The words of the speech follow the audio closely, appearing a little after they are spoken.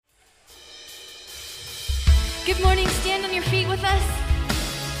Good morning. Stand on your feet with us.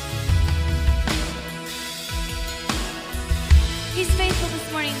 He's faithful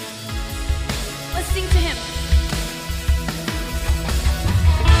this morning. Let's sing to him.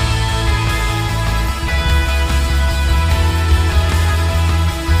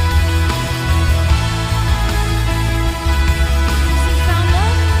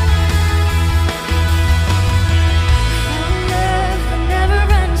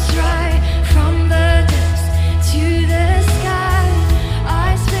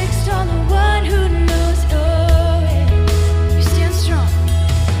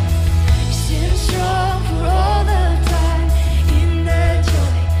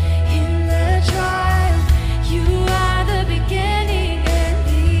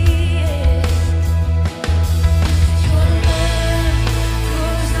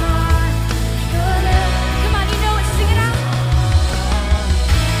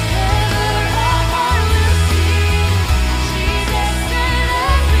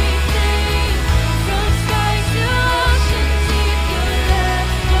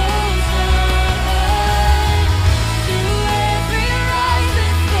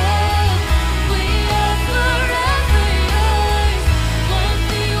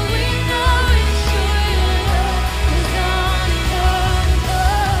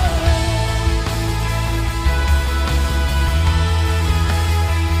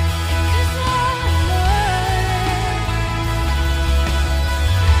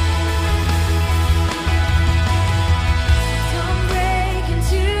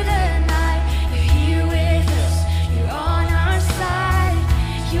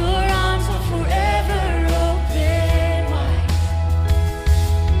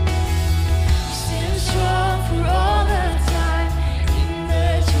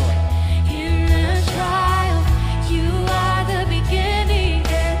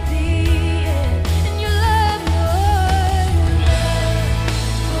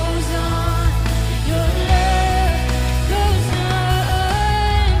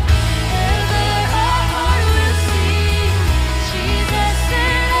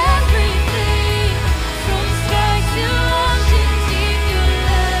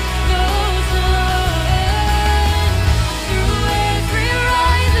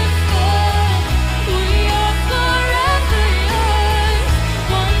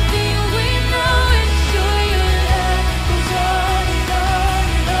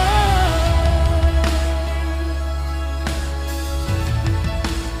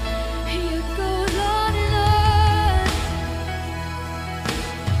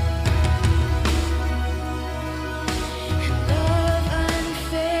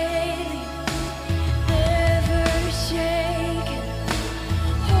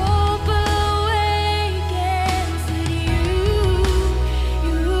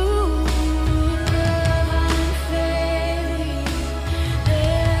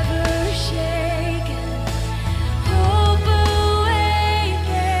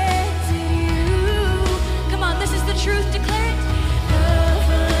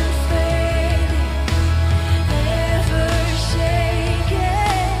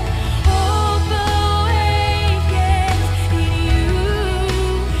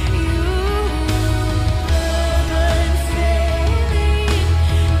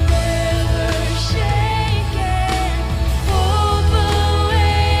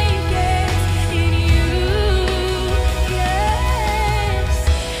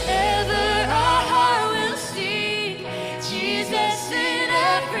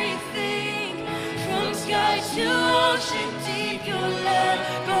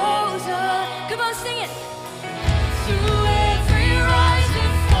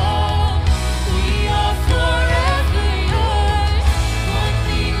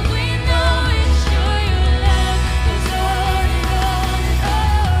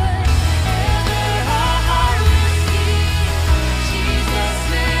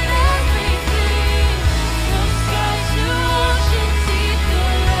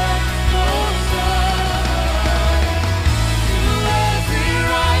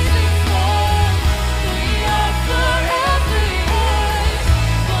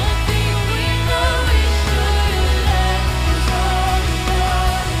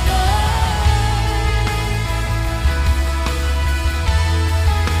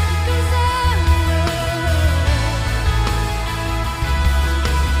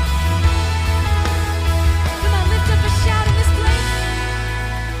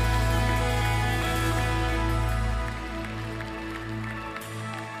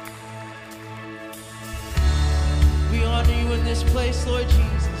 place, Lord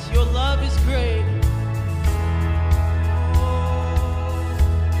Jesus. Your love is great.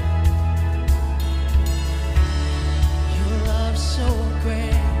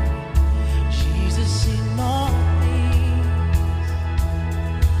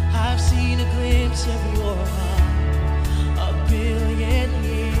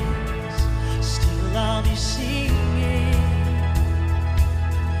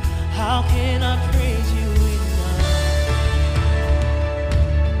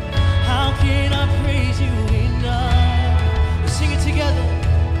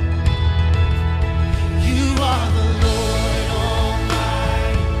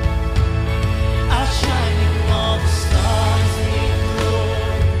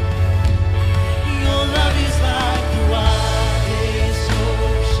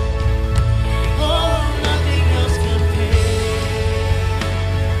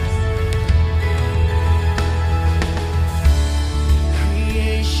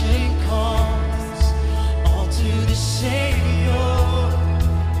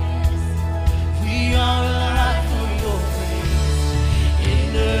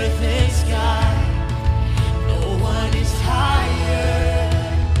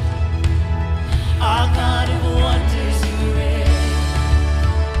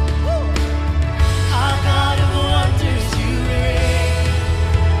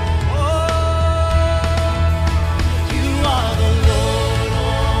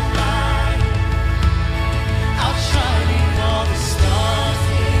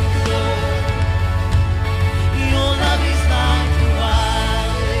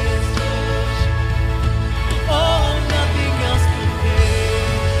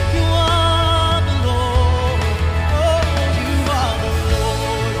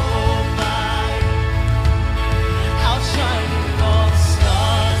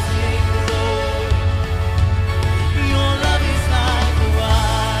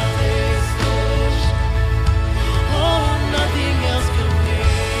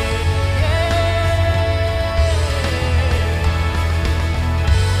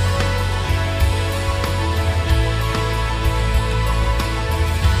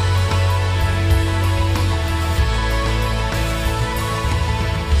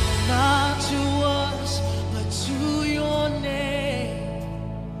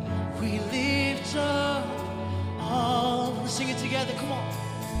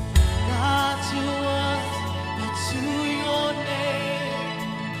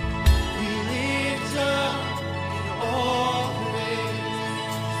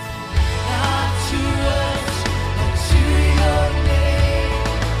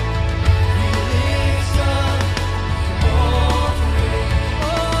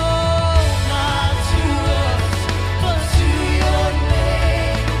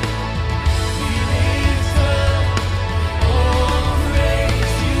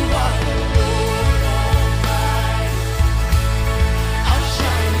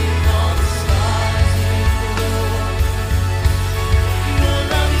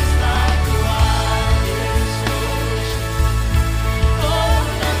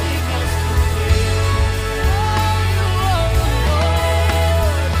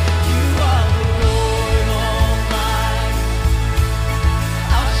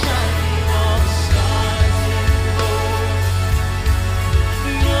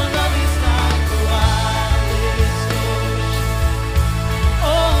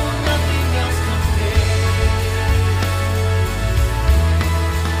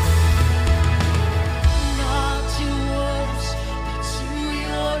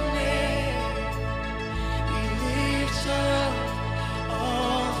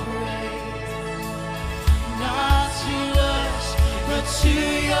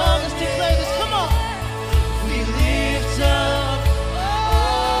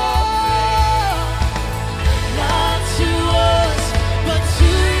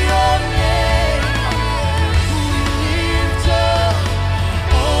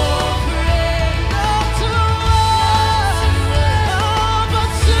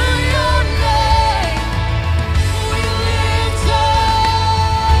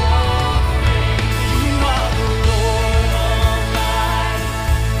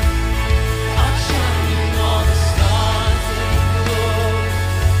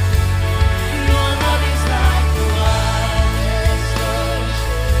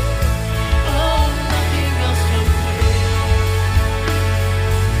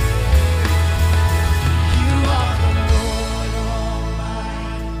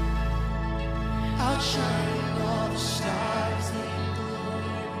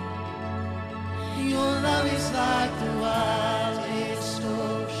 Your love is like the wildest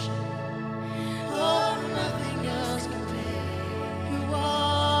ocean. Oh, nothing else compares. You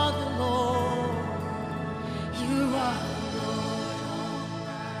are the Lord. You are the Lord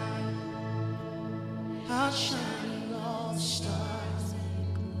Almighty. Outshining all the stars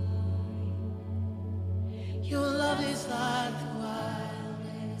in glory. Your love is like the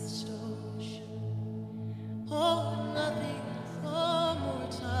wildest ocean. Oh, nothing, oh, more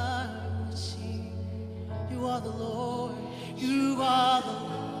time would see. You are the Lord. You are the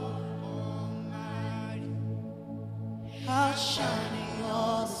Lord Almighty. Outshining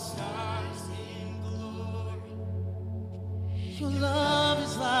all the stars in glory. Your love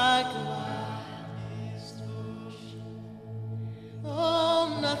is like the wildest ocean.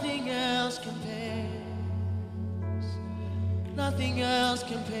 Oh, nothing else compares. Nothing else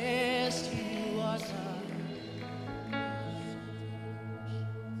compares to you, our God.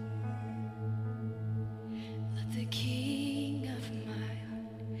 Let the king of my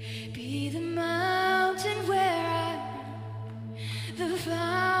heart be the mountain where I run, the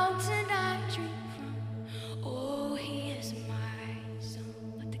fountain I drink from. Oh, he is my song.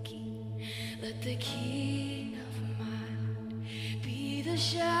 Let the king of my heart be the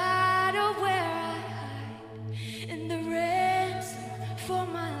shadow where I hide, and the ransom for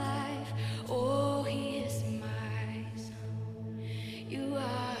my life. Oh, he is my song. You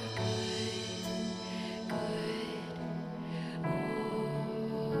are good, good.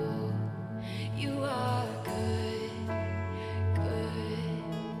 Oh, you are good, good.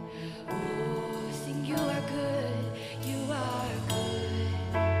 Oh, sing you are good, you are good,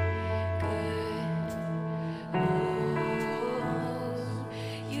 good. Oh,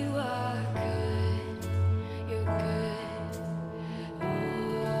 you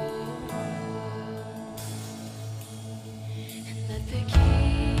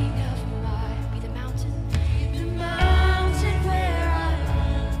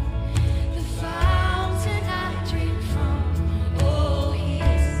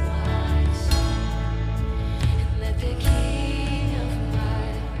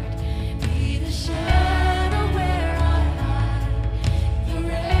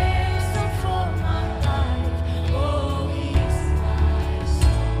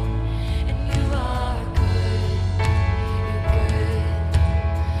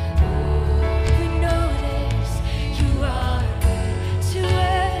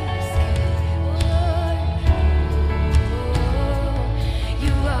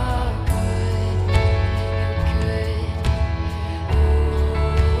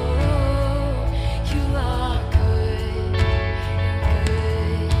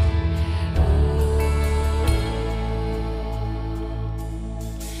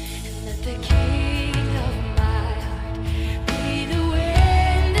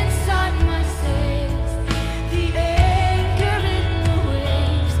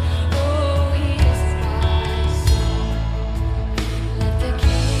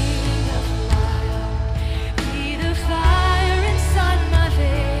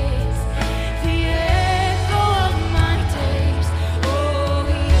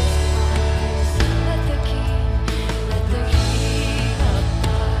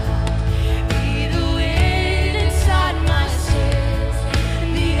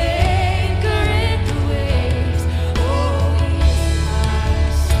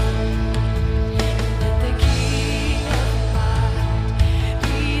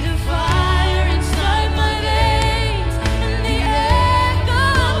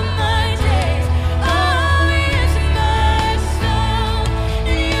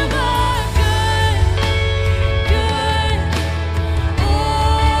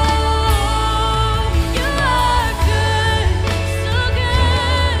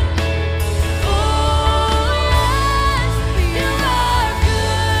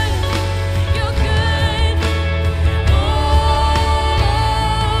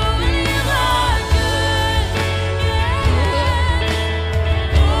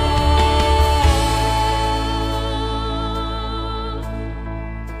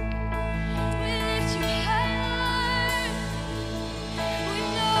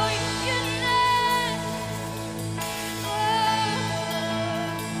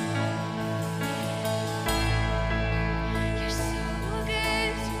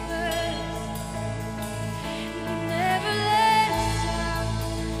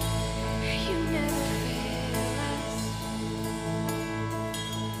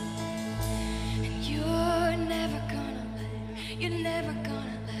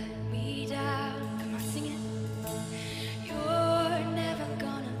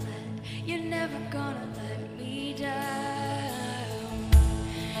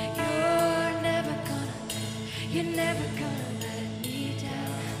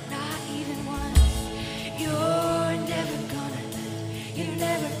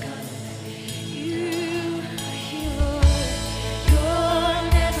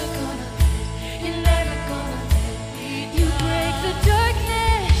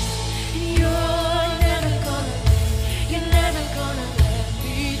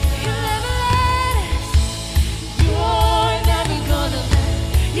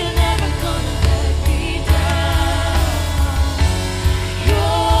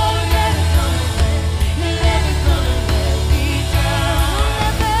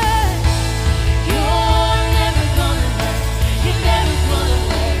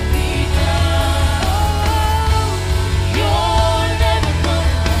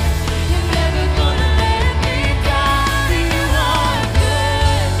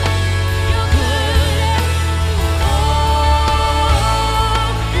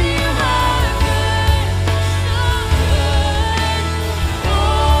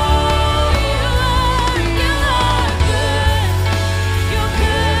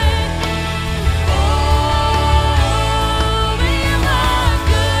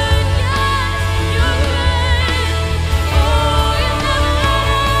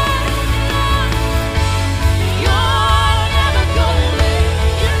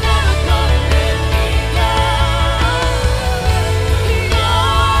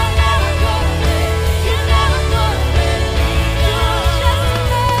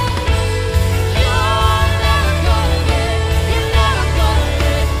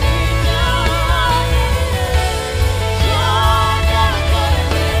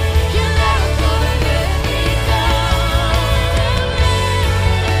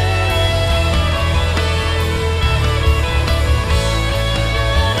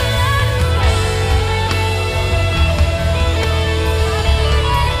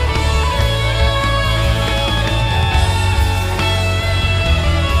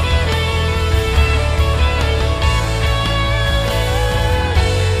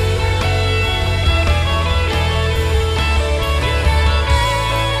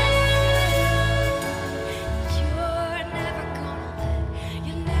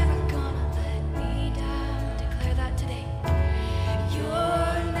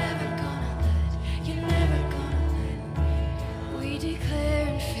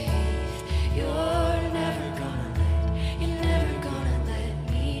You're never gonna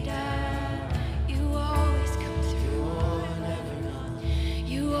let me down. You always come through.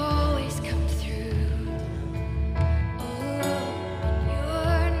 You always come through. Oh,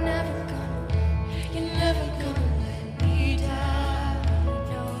 you're never gonna let me down.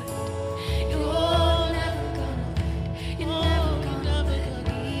 No, you're never gonna let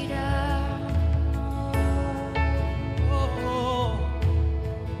me down.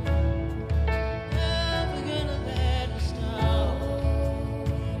 Never gonna let us down.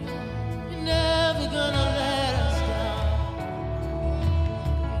 You're never gonna let us down.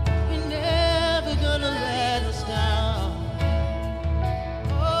 You're never gonna let us down.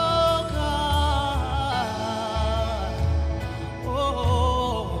 Oh God.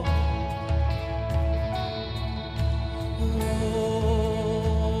 Oh.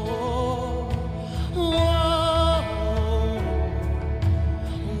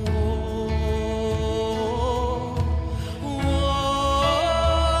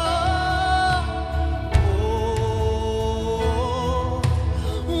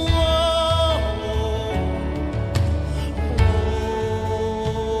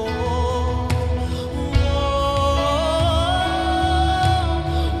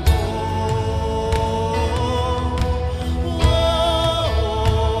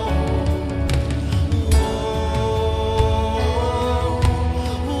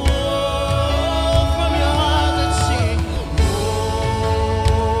 From your heart, let's sing.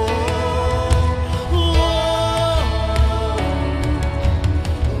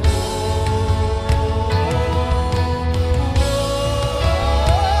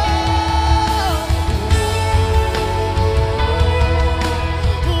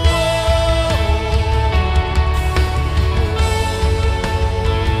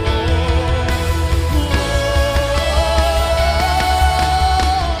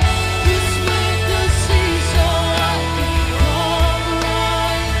 You split the sea so I could walk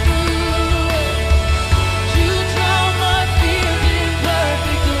right through it. You drown my fears in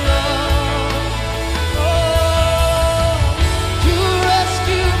perfect love. Oh, you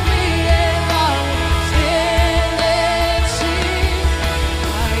rescued me and I will stand and sing. I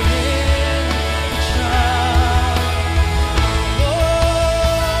am a child. Oh,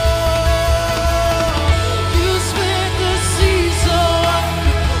 you split the sea so I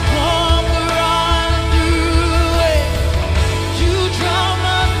could walk right through it. You drown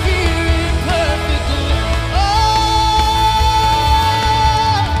my fear in perfect love. Oh,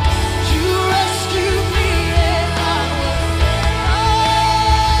 you rescued me and I will.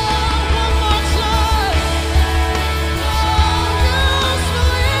 One more time. You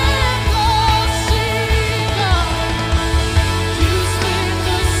split the sea, God. You split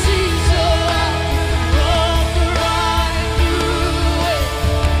the sea so I could walk right through it.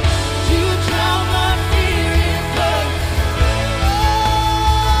 You drown my fear in perfect love.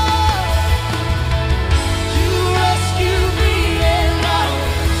 You rescued me and I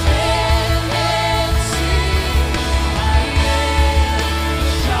will stand and sing. I am a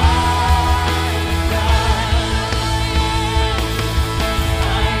child of God. I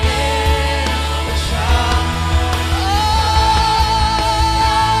am a child.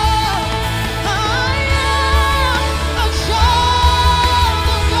 I am a child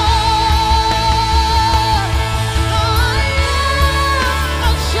of God. I am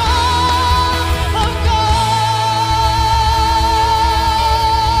a child of God.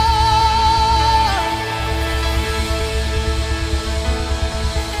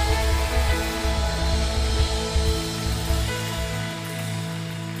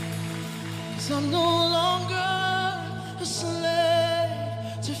 'Cause I'm no longer a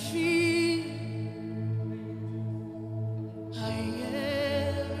slave to fear. I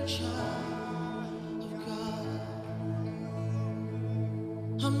am a child of God.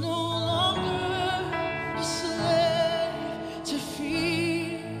 I'm no longer a slave to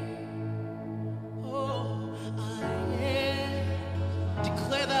fear. Oh, I am.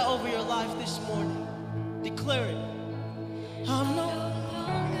 Declare that over your life this morning. Declare it. I'm no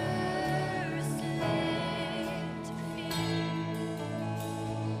longer a slave to fear.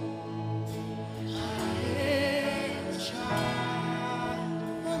 I am a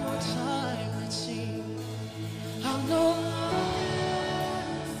child. One more time, let's sing. I'm no longer.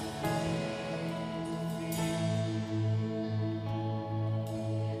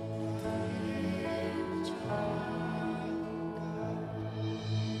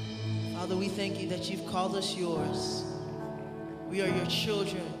 Father, we thank you that you've called us yours. We are your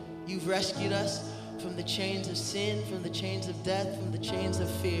children. You've rescued us from the chains of sin, from the chains of death, from the chains of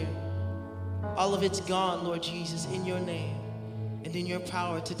fear. All of it's gone, Lord Jesus, in your name. and in your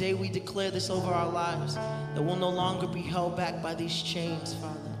power. Today we declare this over our lives, that we'll no longer be held back by these chains,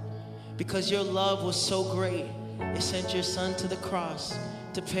 Father. Because your love was so great, it sent your son to the cross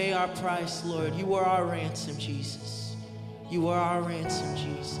to pay our price, Lord. You were our ransom, Jesus. You are our ransom,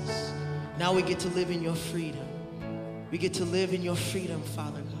 Jesus. Now we get to live in your freedom. We get to live in your freedom,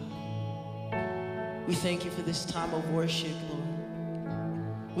 Father God. We thank you for this time of worship, Lord.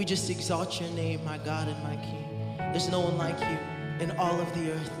 We just exalt your name, my God and my King. There's no one like you in all of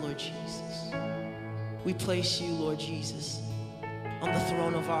the earth, Lord Jesus. We place you, Lord Jesus, on the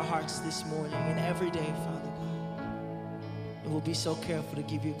throne of our hearts this morning and every day, Father God. And we'll be so careful to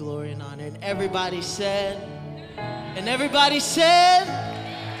give you glory and honor. And everybody said,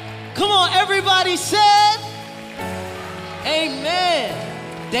 come on, everybody said, amen.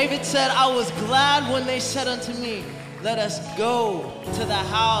 David said, I was glad when they said unto me, let us go to the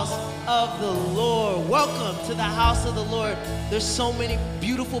house of the Lord. Welcome to the house of the Lord. There's so many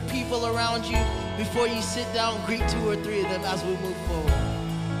beautiful people around you. Before you sit down, greet 2 or 3 of them as we move forward.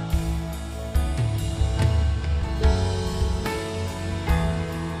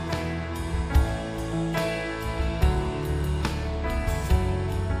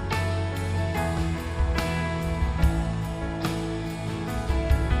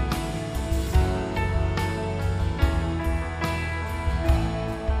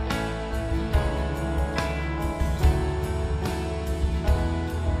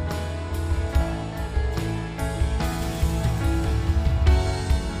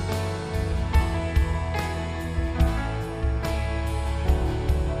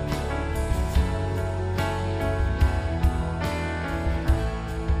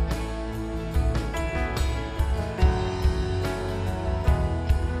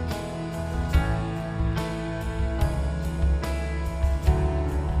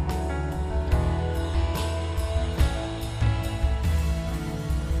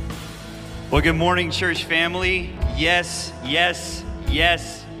 Well, good morning, church family. Yes, yes,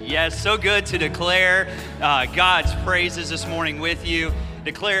 yes, yes. So good to declare God's praises this morning with you.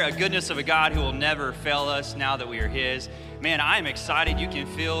 Declare a goodness of a God who will never fail us now that we are His. Man, I am excited. You can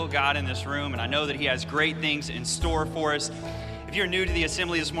feel God in this room, and I know that He has great things in store for us. If you're new to the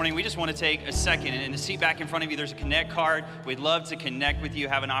assembly this morning, we just want to take a second, and in the seat back in front of you, there's a Connect card. We'd love to connect with you,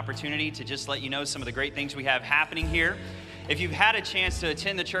 have an opportunity to just let you know some of the great things we have happening here. If you've had a chance to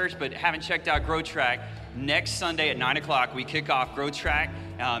attend the church but haven't checked out Grow Track, next Sunday at 9 o'clock, we kick off Grow Track,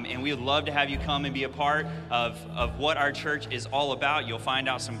 and we would love to have you come and be a part of what our church is all about. You'll find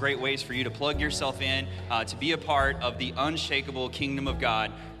out some great ways for you to plug yourself in, to be a part of the unshakable kingdom of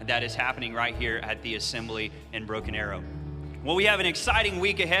God that is happening right here at the assembly in Broken Arrow. Well, we have an exciting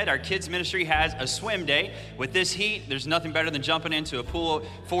week ahead. Our kids ministry has a swim day. With this heat, there's nothing better than jumping into a pool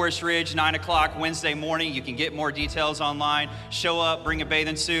at Forest Ridge, 9 o'clock Wednesday morning. You can get more details online. Show up, bring a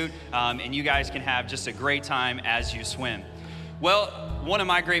bathing suit, and you guys can have just a great time as you swim. Well, one of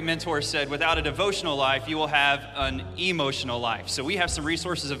my great mentors said, without a devotional life, you will have an emotional life. So we have some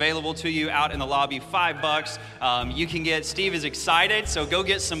resources available to you out in the lobby, $5. You can get, Steve is excited, so go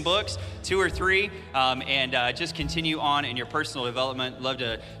get some books, 2 or 3, and just continue on in your personal development. Love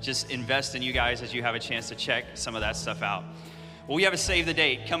to just invest in you guys as you have a chance to check some of that stuff out. Well, we have a Save the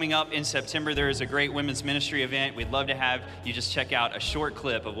Date coming up in September. There is a great women's ministry event. We'd love to have you just check out a short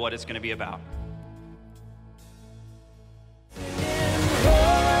clip of what it's going to be about.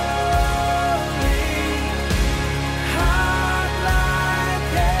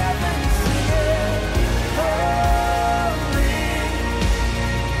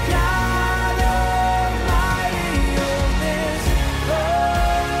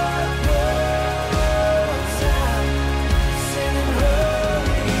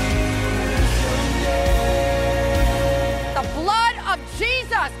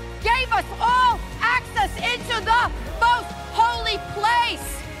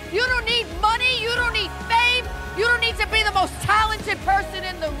 You don't need money, you don't need fame, you don't need to be the most talented person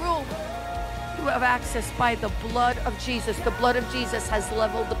in the room. You have access by the blood of Jesus. The blood of Jesus has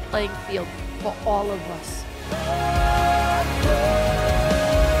leveled the playing field for all of us.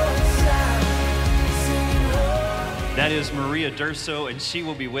 That is Maria Durso, and she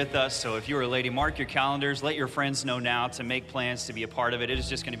will be with us. So if you're a lady, mark your calendars. Let your friends know now to make plans to be a part of it. It is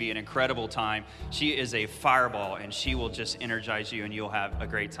just going to be an incredible time. She is a fireball, and she will just energize you, and you'll have a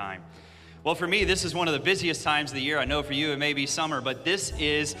great time. Well, for me, this is one of the busiest times of the year. I know for you it may be summer, but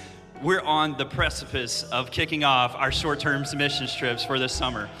we're on the precipice of kicking off our short-term missions trips for this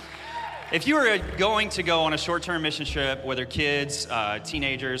summer. If you are going to go on a short-term mission trip, whether kids,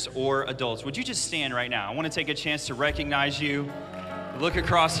 teenagers, or adults, would you just stand right now? I want to take a chance to recognize you. Look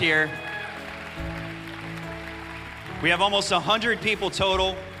across here. We have almost 100 people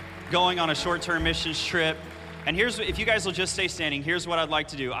total going on a short-term missions trip. And if you guys will just stay standing, here's what I'd like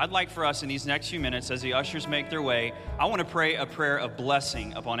to do. I'd like for us in these next few minutes, as the ushers make their way, I want to pray a prayer of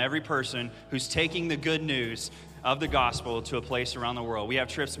blessing upon every person who's taking the good news of the gospel to a place around the world. We have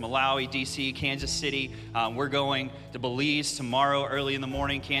trips to Malawi, D.C., Kansas City. We're going to Belize tomorrow early in the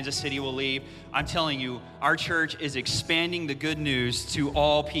morning. Kansas City will leave. I'm telling you, our church is expanding the good news to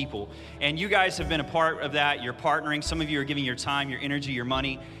all people. And you guys have been a part of that. You're partnering. Some of you are giving your time, your energy, your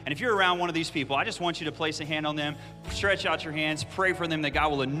money. And if you're around one of these people, I just want you to place a hand on them, stretch out your hands, pray for them that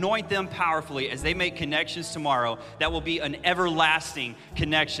God will anoint them powerfully as they make connections tomorrow that will be an everlasting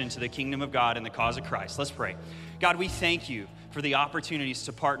connection to the kingdom of God and the cause of Christ. Let's pray. God, we thank you for the opportunities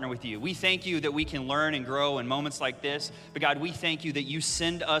to partner with you. We thank you that we can learn and grow in moments like this. But God, we thank you that you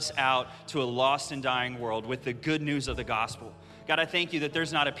send us out to a lost and dying world with the good news of the gospel. God, I thank you that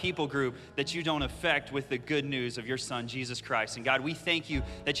there's not a people group that you don't affect with the good news of your Son, Jesus Christ. And God, we thank you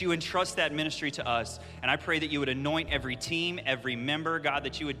that you entrust that ministry to us. And I pray that you would anoint every team, every member, God,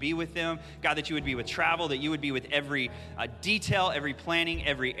 that you would be with them. God, that you would be with travel, that you would be with every detail, every planning,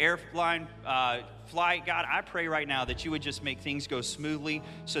 every airline flight. God, I pray right now that you would just make things go smoothly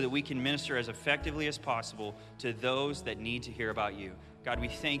so that we can minister as effectively as possible to those that need to hear about you. God, we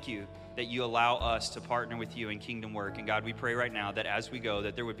thank you that you allow us to partner with you in kingdom work. And God, we pray right now that as we go,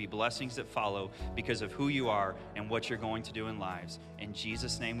 that there would be blessings that follow because of who you are and what you're going to do in lives. In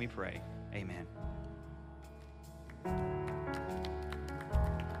Jesus' name we pray, amen.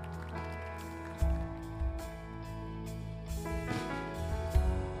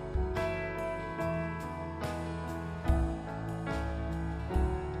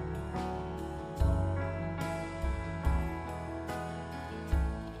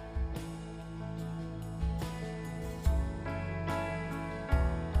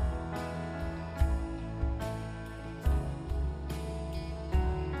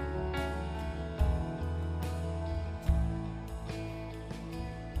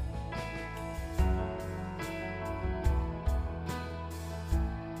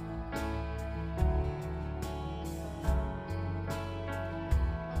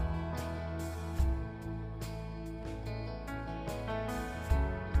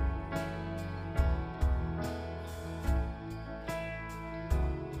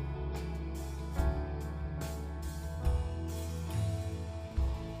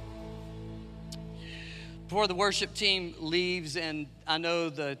 Before the worship team leaves, and I know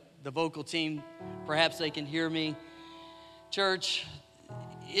the vocal team, perhaps they can hear me. Church,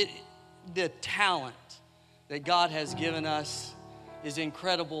 the talent that God has given us is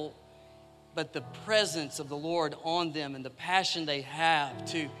incredible, but the presence of the Lord on them and the passion they have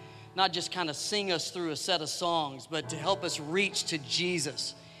to not just kind of sing us through a set of songs, but to help us reach to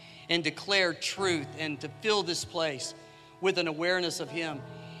Jesus and declare truth and to fill this place with an awareness of Him.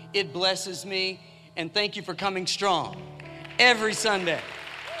 It blesses me. And thank you for coming strong every Sunday.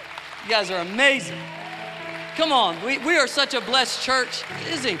 You guys are amazing. Come on, we are such a blessed church.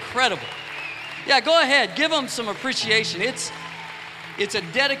 It is incredible. Yeah, go ahead, give them some appreciation. It's a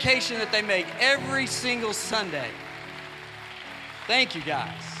dedication that they make every single Sunday. Thank you,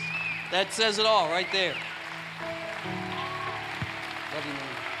 guys. That says it all right there. Love you, man.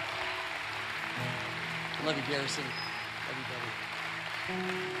 Love you, Garrison. Love you,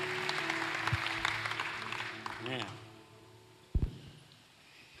 buddy. Man.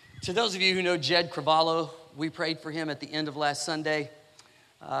 To those of you who know Jed Cravallo, we prayed for him at the end of last Sunday.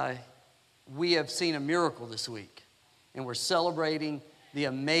 We have seen a miracle this week, and we're celebrating the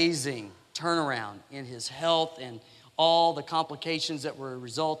amazing turnaround in his health and all the complications that were a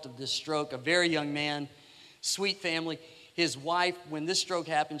result of this stroke. A very young man, sweet family. His wife, when this stroke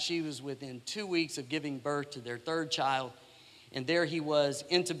happened, she was within 2 weeks of giving birth to their third child, and there he was,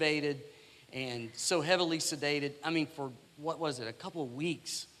 intubated, and so heavily sedated. I mean, for, what was it, a couple of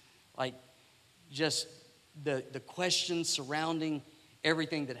weeks. Like, just the questions surrounding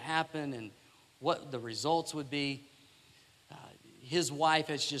everything that happened and what the results would be. His wife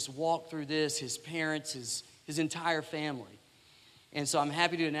has just walked through this, his parents, his entire family. And so I'm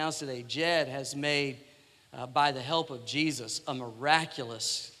happy to announce today, Jed has made, by the help of Jesus, a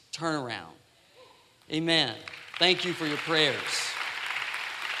miraculous turnaround. Amen. Thank you for your prayers.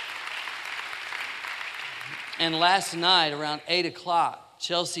 And last night, around 8 o'clock,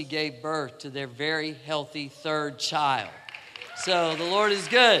 Chelsea gave birth to their very healthy third child. So the Lord is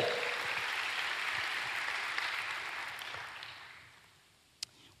good.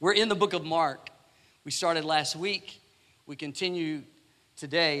 We're in the book of Mark. We started last week. We continue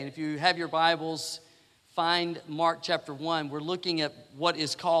today. And if you have your Bibles, find Mark chapter 1. We're looking at what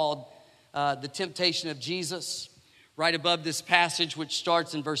is called the temptation of Jesus. Right above this passage, which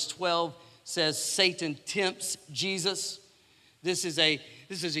starts in verse 12, says Satan tempts Jesus. This is a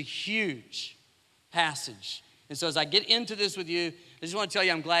huge passage. And so as I get into this with you, I just want to tell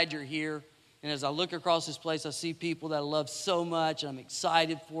you I'm glad you're here. And as I look across this place, I see people that I love so much, and I'm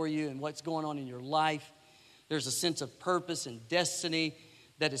excited for you and what's going on in your life. There's a sense of purpose and destiny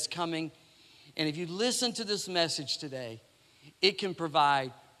that is coming. And if you listen to this message today, it can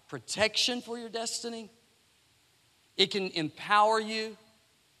provide protection for your destiny. It can empower you.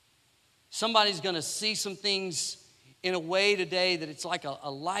 Somebody's going to see some things in a way today that it's like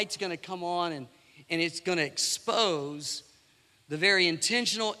a light's going to come on, and it's going to expose the very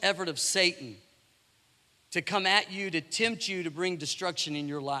intentional effort of Satan to come at you, to tempt you, to bring destruction in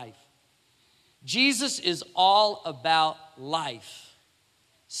your life. Jesus is all about life.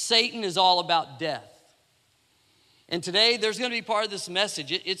 Satan is all about death. And today there's going to be part of this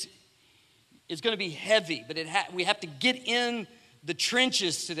message. It's going to be heavy, but we have to get in the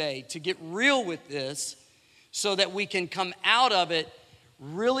trenches today to get real with this so that we can come out of it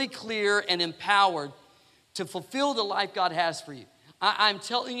really clear and empowered to fulfill the life God has for you. I'm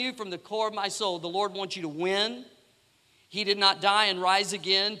telling you from the core of my soul, the Lord wants you to win. He did not die and rise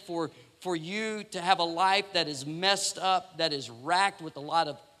again for you to have a life that is messed up, that is racked with a lot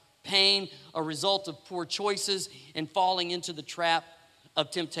of pain, a result of poor choices and falling into the trap of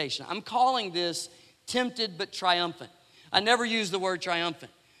temptation. I'm calling this tempted but triumphant. I never use the word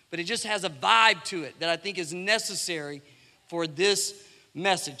triumphant, but it just has a vibe to it that I think is necessary for this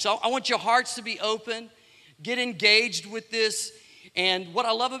message. So I want your hearts to be open, get engaged with this. And what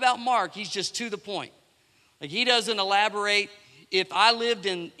I love about Mark, he's just to the point. Like, he doesn't elaborate. If I lived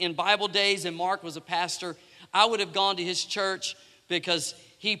in Bible days and Mark was a pastor, I would have gone to his church because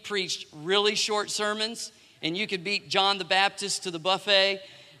he preached really short sermons, and you could beat John the Baptist to the buffet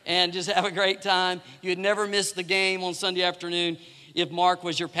and just have a great time. You'd never miss the game on Sunday afternoon if Mark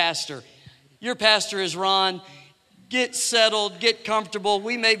was your pastor. Your pastor is Ron. Get settled, get comfortable.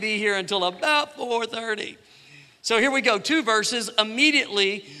 We may be here until about 4:30. So here we go, 2 verses.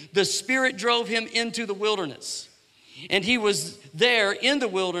 Immediately, the Spirit drove him into the wilderness. And he was there in the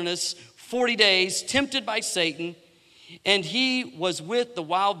wilderness 40 days, tempted by Satan. And he was with the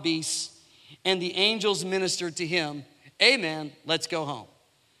wild beasts, and the angels ministered to him. Amen, let's go home.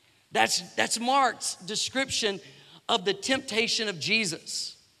 That's Mark's description of the temptation of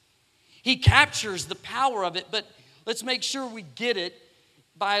Jesus. He captures the power of it, but let's make sure we get it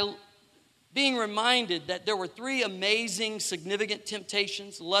by being reminded that there were 3 amazing, significant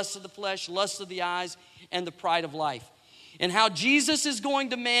temptations: lust of the flesh, lust of the eyes, and the pride of life. And how Jesus is going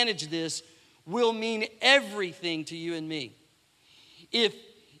to manage this will mean everything to you and me. If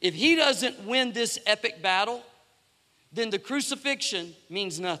he doesn't win this epic battle, then the crucifixion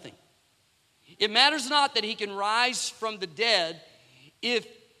means nothing. It matters not that he can rise from the dead if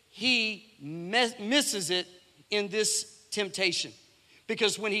he misses it in this temptation.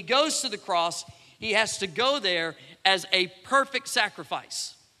 Because when he goes to the cross, he has to go there as a perfect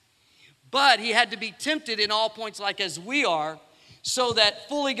sacrifice. But he had to be tempted in all points like as we are, so that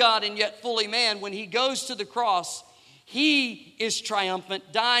fully God and yet fully man, when he goes to the cross, he is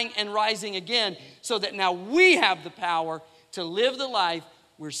triumphant, dying and rising again, so that now we have the power to live the life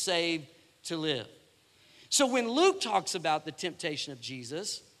we're saved to live. So when Luke talks about the temptation of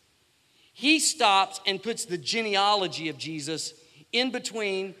Jesus, he stops and puts the genealogy of Jesus in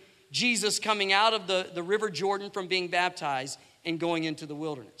between Jesus coming out of the river Jordan from being baptized and going into the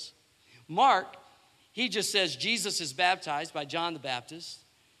wilderness. Mark, he just says Jesus is baptized by John the Baptist.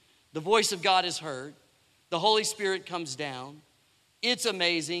 The voice of God is heard. The Holy Spirit comes down. It's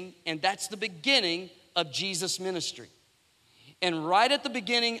amazing, and that's the beginning of Jesus' ministry. And right at the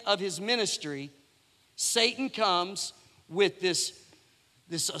beginning of his ministry, Satan comes with this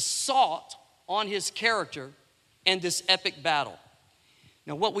assault on his character and this epic battle.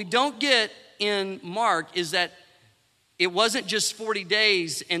 Now, what we don't get in Mark is that it wasn't just 40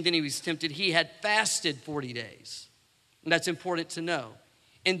 days and then he was tempted. He had fasted 40 days. And that's important to know.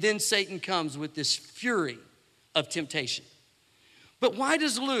 And then Satan comes with this fury of temptation. But why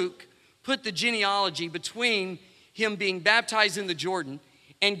does Luke put the genealogy between him being baptized in the Jordan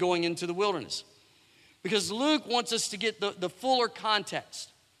and going into the wilderness? Because Luke wants us to get the fuller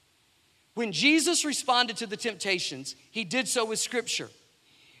context. When Jesus responded to the temptations, he did so with Scripture.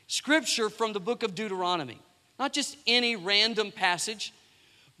 Scripture from the book of Deuteronomy. Not just any random passage,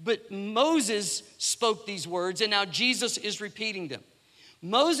 but Moses spoke these words, and now Jesus is repeating them.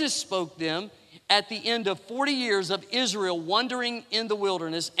 Moses spoke them at the end of 40 years of Israel wandering in the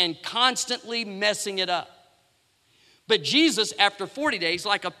wilderness and constantly messing it up. But Jesus, after 40 days,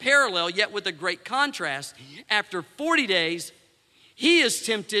 like a parallel, yet with a great contrast, after 40 days, he is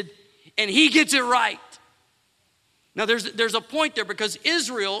tempted and he gets it right. Now, there's a point there because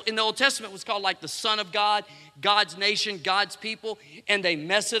Israel in the Old Testament was called like the son of God, God's nation, God's people, and they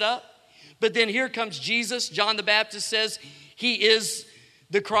mess it up. But then here comes Jesus. John the Baptist says he is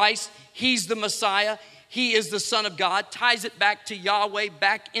the Christ. He's the Messiah. He is the Son of God. Ties it back to Yahweh,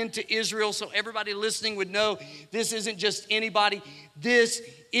 back into Israel, so everybody listening would know this isn't just anybody. This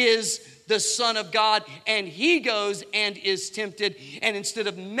is the Son of God. And he goes and is tempted. And instead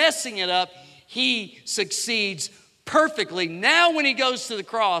of messing it up, he succeeds perfectly. Now when he goes to the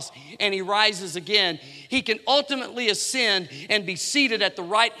cross and he rises again, he can ultimately ascend and be seated at the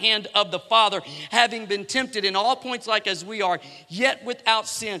right hand of the Father, having been tempted in all points like as we are, yet without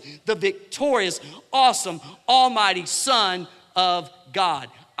sin, the victorious, awesome, almighty Son of God,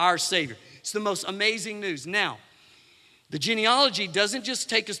 our Savior. It's the most amazing news. Now, the genealogy doesn't just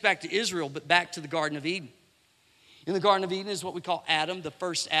take us back to Israel, but back to the Garden of Eden. In the Garden of Eden is what we call Adam, the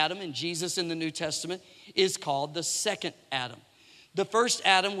first Adam, and Jesus in the New Testament is called the second Adam. The first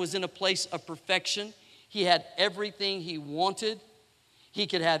Adam was in a place of perfection. He had everything he wanted. He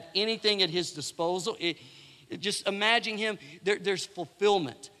could have anything at his disposal. Just imagine him, there's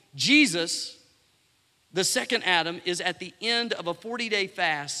fulfillment. Jesus, the second Adam, is at the end of a 40-day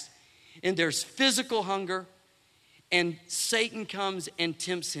fast, and there's physical hunger, and Satan comes and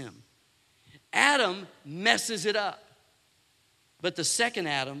tempts him. Adam messes it up, but the second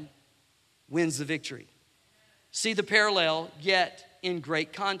Adam wins the victory. See the parallel, yet in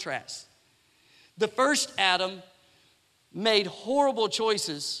great contrast. The first Adam made horrible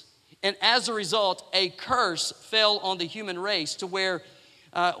choices, and as a result, a curse fell on the human race to where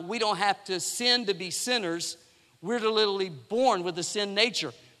we don't have to sin to be sinners. We're literally born with a sin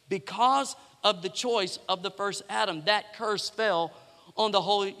nature. Because of the choice of the first Adam, that curse fell on the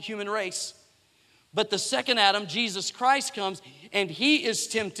whole human race. But the second Adam, Jesus Christ, comes and he is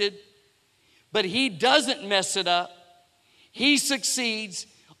tempted, but he doesn't mess it up. He succeeds,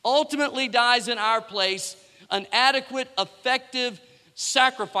 ultimately dies in our place, an adequate, effective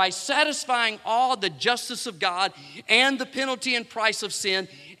sacrifice, satisfying all the justice of God and the penalty and price of sin.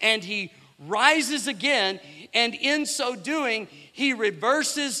 And he rises again, and in so doing, he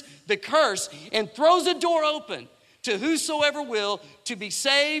reverses the curse and throws a door open to whosoever will to be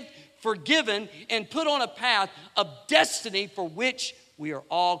saved, forgiven, and put on a path of destiny for which we are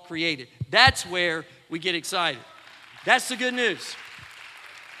all created. That's where we get excited. That's the good news.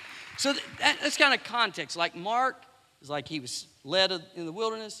 So that's kind of context. Like Mark is like he was led in the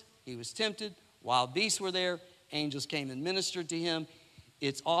wilderness. He was tempted. Wild beasts were there. Angels came and ministered to him.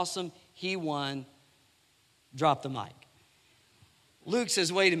 It's awesome. He won. Drop the mic. Luke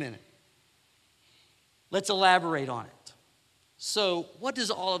says, wait a minute. Let's elaborate on it. So what does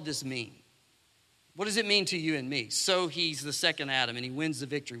all of this mean? What does it mean to you and me? So he's the second Adam and he wins the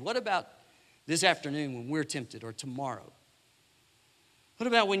victory. What about this afternoon when we're tempted, or tomorrow? What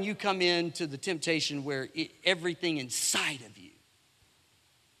about when you come into the temptation where everything inside of you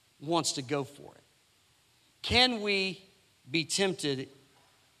wants to go for it? Can we be tempted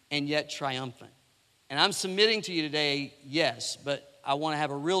and yet triumphant? And I'm submitting to you today, yes, but I want to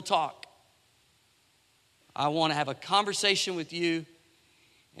have a real talk. I want to have a conversation with you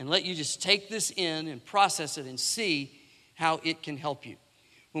and let you just take this in and process it and see how it can help you.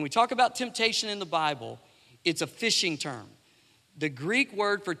 When we talk about temptation in the Bible, it's a fishing term. The Greek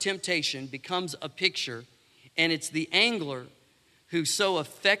word for temptation becomes a picture, and it's the angler who so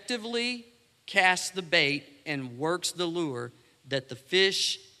effectively casts the bait and works the lure that the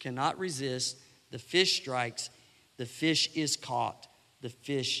fish cannot resist, the fish strikes, the fish is caught, the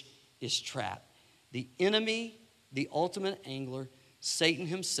fish is trapped. The enemy, the ultimate angler, Satan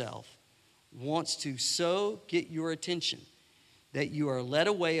himself, wants to so get your attention that you are led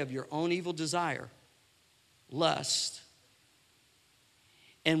away of your own evil desire, lust.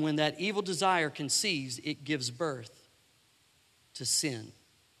 And when that evil desire conceives, it gives birth to sin.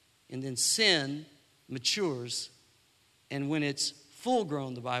 And then sin matures, and when it's full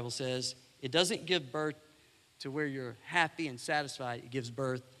grown, the Bible says, it doesn't give birth to where you're happy and satisfied. It gives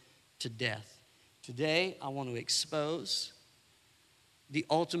birth to death. Today, I want to expose the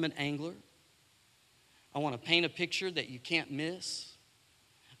ultimate angler. I want to paint a picture that you can't miss.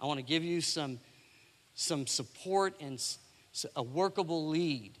 I want to give you some support and a workable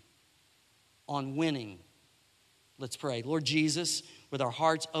lead on winning. Let's pray. Lord Jesus, with our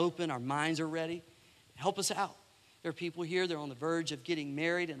hearts open, our minds are ready, help us out. There are people here, they're on the verge of getting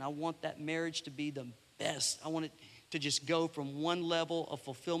married, and I want that marriage to be the best. I want it to just go from one level of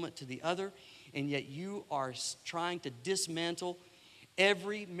fulfillment to the other. and yet you are trying to dismantle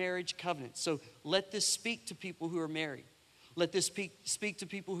every marriage covenant. So let this speak to people who are married. Let this speak to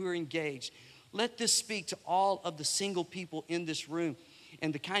people who are engaged. Let this speak to all of the single people in this room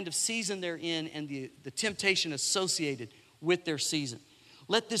and the kind of season they're in and the temptation associated with their season.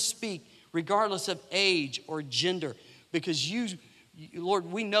 Let this speak regardless of age or gender, because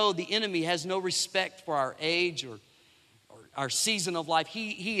Lord, we know the enemy has no respect for our age or our season of life.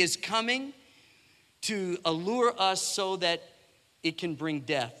 He is coming to allure us so that it can bring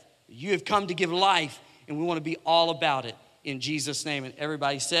death. You have come to give life, and we want to be all about it in Jesus' name. And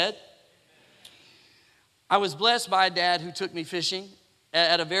everybody said, I was blessed by a dad who took me fishing.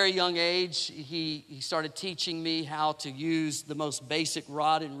 At a very young age, he started teaching me how to use the most basic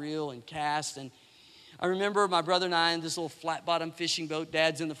rod and reel and cast. And I remember my brother and I in this little flat-bottom fishing boat.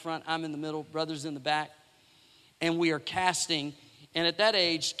 Dad's in the front, I'm in the middle, brother's in the back. And we are casting. And at that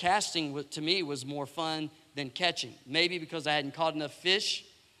age, casting to me was more fun than catching. Maybe because I hadn't caught enough fish,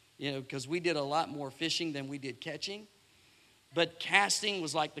 because we did a lot more fishing than we did catching. But casting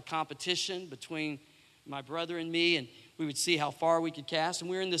was like the competition between my brother and me, and we would see how far we could cast. And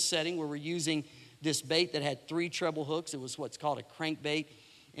we were in this setting where we're using this bait that had 3 treble hooks. It was what's called a crankbait.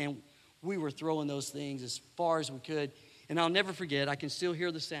 And we were throwing those things as far as we could. And I'll never forget, I can still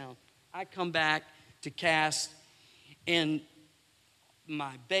hear the sound. I come back to cast, and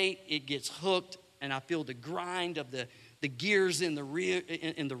my bait, it gets hooked, and I feel the grind of the gears in the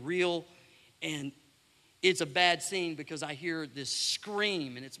reel. And it's a bad scene because I hear this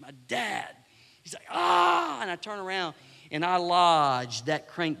scream, and it's my dad. He's like, ah, and I turn around, and I lodge that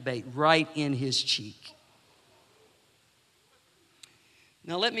crankbait right in his cheek.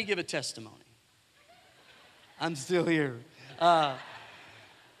 Now, let me give a testimony. I'm still here. And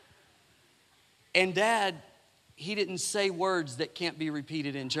Dad, he didn't say words that can't be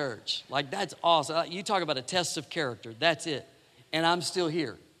repeated in church. Like, that's awesome. You talk about a test of character. That's it. And I'm still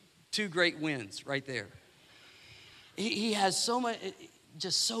here. 2 great wins right there. He has so much,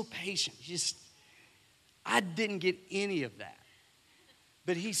 just so patient. I didn't get any of that.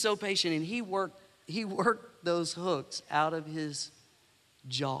 But he's so patient, and he worked those hooks out of his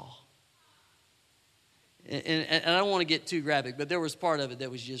jaw. And I don't want to get too graphic, but there was part of it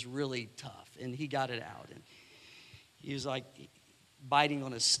that was just really tough, and he got it out. And he was like biting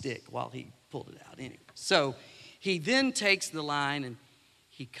on a stick while he pulled it out. Anyway, so he then takes the line, and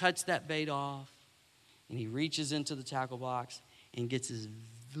he cuts that bait off, and he reaches into the tackle box and gets his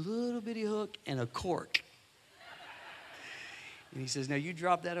little bitty hook and a cork. And he says, now you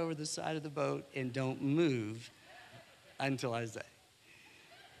drop that over the side of the boat and don't move until I say.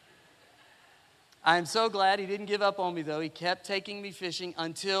 I'm so glad he didn't give up on me, though. He kept taking me fishing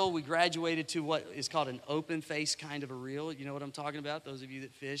until we graduated to what is called an open face kind of a reel. You know what I'm talking about, those of you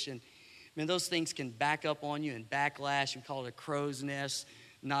that fish. And man, those things can back up on you and backlash. We call it a crow's nest,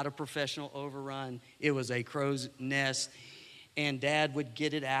 not a professional overrun. It was a crow's nest. And Dad would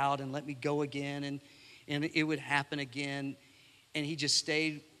get it out and let me go again, and it would happen again. And he just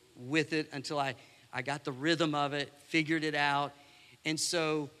stayed with it until I got the rhythm of it, figured it out. And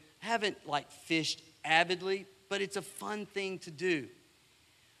so haven't fished avidly, but it's a fun thing to do.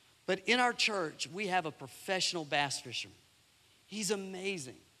 But in our church, we have a professional bass fisherman. He's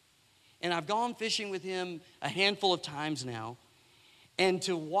amazing. And I've gone fishing with him a handful of times now. And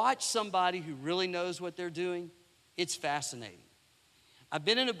to watch somebody who really knows what they're doing, it's fascinating. I've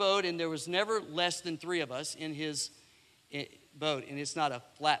been in a boat, and there was never less than 3 of us in his boat. And it's not a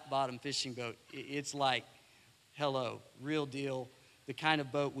flat-bottom fishing boat. It's like, hello, real deal, the kind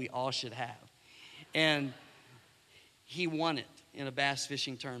of boat we all should have. And he won it in a bass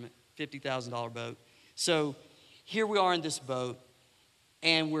fishing tournament, $50,000 boat. So here we are in this boat,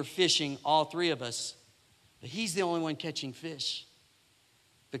 and we're fishing, all 3 of us. But he's the only one catching fish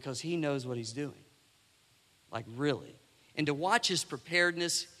because he knows what he's doing. Like, really. And to watch his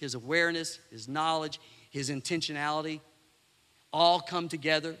preparedness, his awareness, his knowledge, his intentionality all come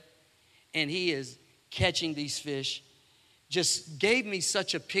together, and he is catching these fish, just gave me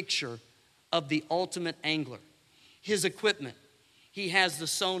such a picture of the ultimate angler. His equipment, he has the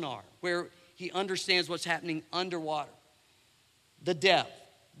sonar where he understands what's happening underwater, the depth,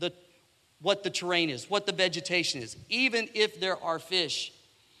 what the terrain is, what the vegetation is. Even if there are fish,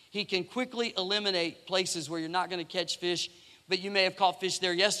 he can quickly eliminate places where you're not going to catch fish, but you may have caught fish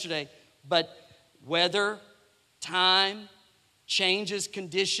there yesterday. But weather, time, changes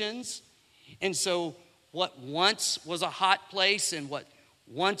conditions. And so what once was a hot place and what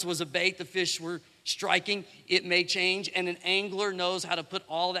once was a bait the fish were striking, it may change. And an angler knows how to put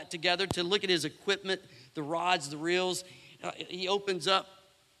all that together, to look at his equipment, the rods, the reels. He opens up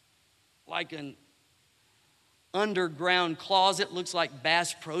like an underground closet, looks like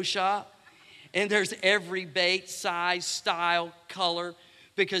Bass Pro Shop. And there's every bait, size, style, color,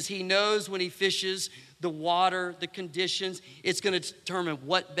 because he knows when he fishes the water, the conditions, it's going to determine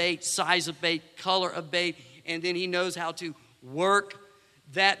what bait, size of bait, color of bait, and then he knows how to work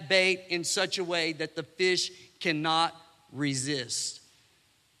that bait in such a way that the fish cannot resist.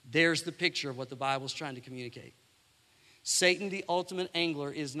 There's the picture of what the Bible's trying to communicate. Satan, the ultimate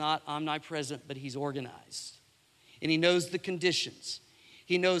angler, is not omnipresent, but he's organized. And he knows the conditions.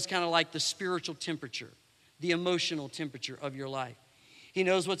 He knows kind of like the spiritual temperature, the emotional temperature of your life. He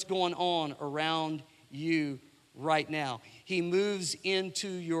knows what's going on around you right now. He moves into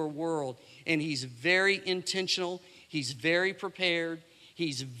your world, and he's very intentional. He's very prepared.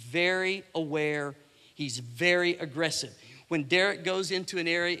 He's very aware. He's very aggressive. When Derek goes into an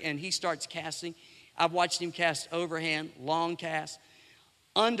area and he starts casting, I've watched him cast overhand, long cast,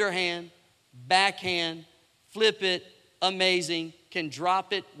 underhand, backhand, flip it, amazing, can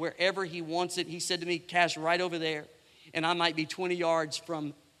drop it wherever he wants it. He said to me, cast right over there, and I might be 20 yards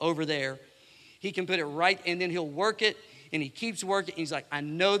from over there. He can put it right, and then he'll work it, and he keeps working. He's like, I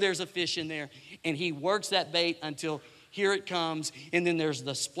know there's a fish in there, and he works that bait until here it comes, and then there's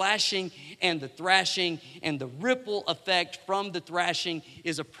the splashing and the thrashing, and the ripple effect from the thrashing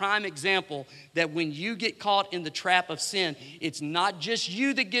is a prime example that when you get caught in the trap of sin, it's not just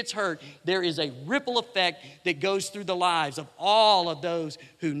you that gets hurt. There is a ripple effect that goes through the lives of all of those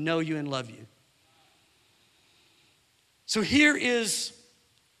who know you and love you. So here is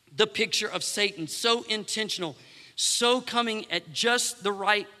the picture of Satan, so intentional, so coming at just the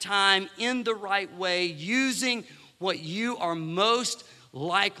right time, in the right way, using what you are most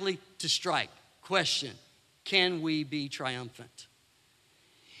likely to strike. Question, can we be triumphant?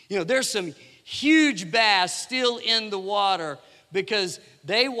 You know, there's some huge bass still in the water because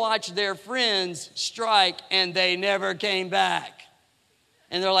they watched their friends strike and they never came back.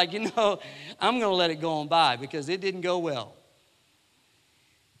 And they're like, you know, I'm going to let it go on by because it didn't go well.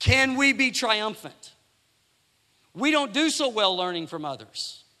 Can we be triumphant? We don't do so well learning from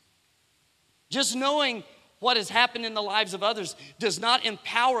others. Just knowing what has happened in the lives of others does not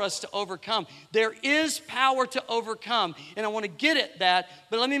empower us to overcome. There is power to overcome, and I want to get at that,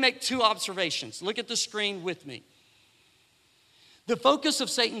 but let me make two observations. Look at the screen with me. The focus of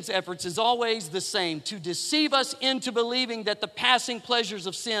Satan's efforts is always the same, to deceive us into believing that the passing pleasures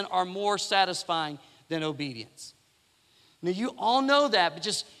of sin are more satisfying than obedience. Now, you all know that, but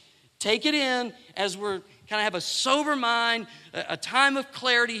just take it in as we're kind of have a sober mind, a time of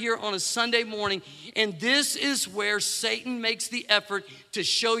clarity here on a Sunday morning. And this is where Satan makes the effort to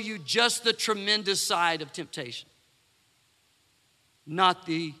show you just the tremendous side of temptation, not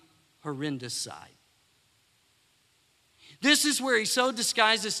the horrendous side. This is where he so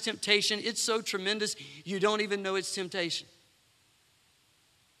disguises temptation. It's so tremendous, you don't even know it's temptation.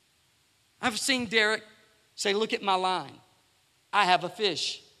 I've seen Derek say, look at my line. I have a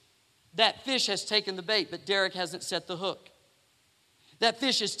fish. That fish has taken the bait, but Derek hasn't set the hook. That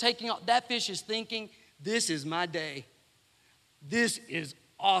fish is taking off. That fish is thinking, this is my day. This is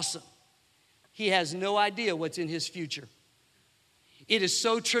awesome. He has no idea what's in his future. It is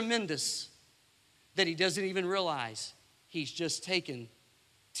so tremendous that he doesn't even realize he's just taken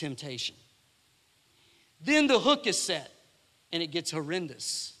temptation. Then the hook is set, and it gets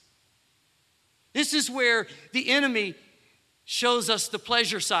horrendous. This is where the enemy shows us the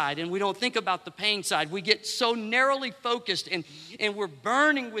pleasure side, and we don't think about the pain side. We get so narrowly focused, and we're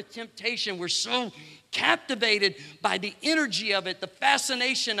burning with temptation. We're so captivated by the energy of it, the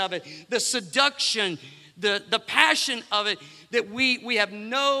fascination of it, the seduction, the passion of it, that we have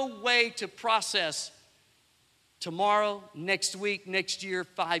no way to process tomorrow, next week, next year,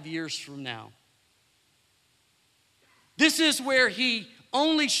 5 years from now. This is where he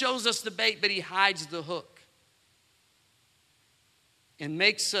only shows us the bait, but he hides the hook and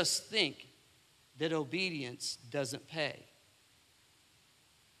makes us think that obedience doesn't pay.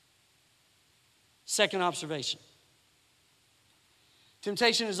 Second observation.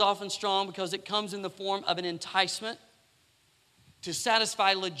 Temptation is often strong because it comes in the form of an enticement to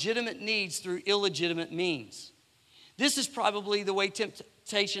satisfy legitimate needs through illegitimate means. This is probably the way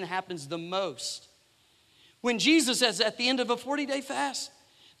temptation happens the most. When Jesus says at the end of a 40-day fast,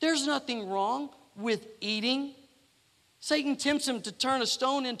 there's nothing wrong with eating. Satan tempts him to turn a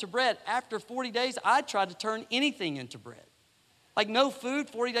stone into bread. After 40 days, I try to turn anything into bread. Like no food,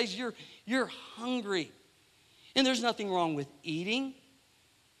 40 days, you're hungry. And there's nothing wrong with eating.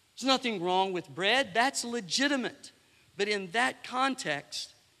 There's nothing wrong with bread. That's legitimate. But in that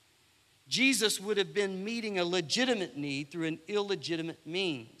context, Jesus would have been meeting a legitimate need through an illegitimate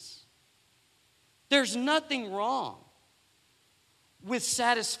means. There's nothing wrong with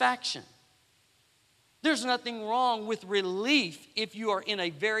satisfaction. There's nothing wrong with relief if you are in a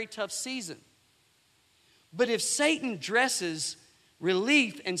very tough season. But if Satan dresses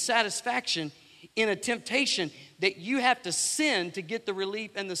relief and satisfaction in a temptation that you have to sin to get the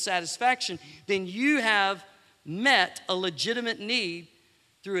relief and the satisfaction, then you have met a legitimate need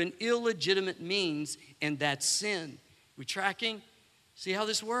through an illegitimate means, and that's sin. We tracking? See how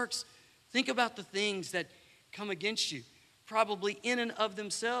this works? Think about the things that come against you. Probably in and of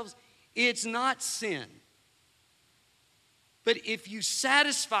themselves, it's not sin. But if you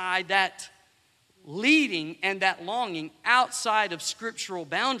satisfy that leading and that longing outside of scriptural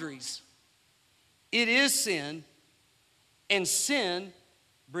boundaries, it is sin, and sin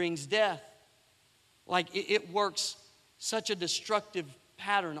brings death. Like it works such a destructive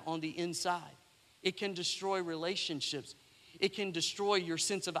pattern on the inside. It can destroy relationships. It can destroy your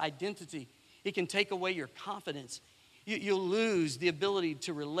sense of identity. It can take away your confidence. You'll lose the ability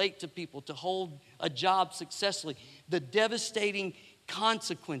to relate to people, to hold a job successfully. The devastating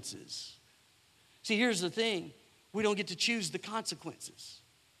consequences. See, here's the thing. We don't get to choose the consequences.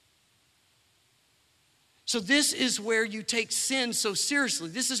 So this is where you take sin so seriously.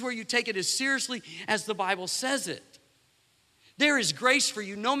 This is where you take it as seriously as the Bible says it. There is grace for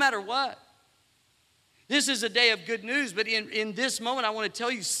you no matter what. This is a day of good news, but in this moment I want to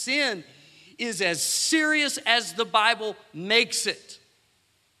tell you sin is as serious as the Bible makes it.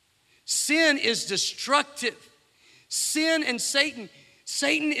 Sin is destructive. Sin and Satan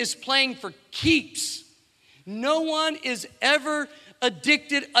is playing for keeps. No one is ever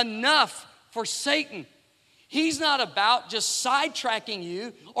addicted enough for Satan. He's not about just sidetracking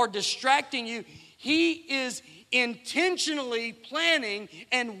you or distracting you. He is intentionally planning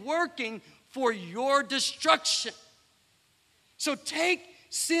and working for your destruction. So take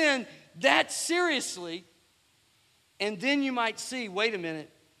sin that seriously, and then you might see, wait a minute,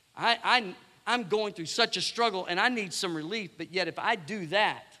 I'm going through such a struggle and I need some relief, but yet if I do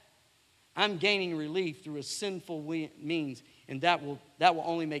that, I'm gaining relief through a sinful means, and that will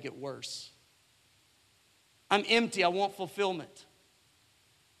only make it worse. I'm empty, I want fulfillment.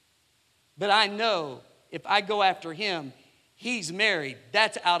 But I know if I go after him, he's married,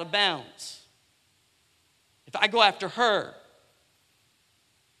 that's out of bounds. If I go after her,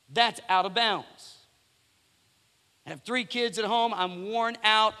 that's out of bounds. I have 3 kids at home, I'm worn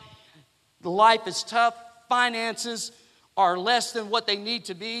out, life is tough, finances are less than what they need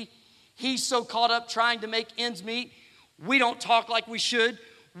to be. He's so caught up trying to make ends meet. We don't talk like we should.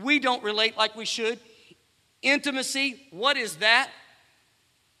 We don't relate like we should. Intimacy, what is that?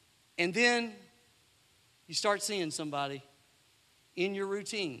 And then you start seeing somebody in your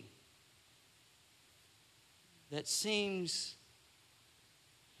routine that seems,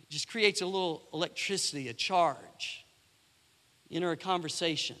 just creates a little electricity, a charge. Enter a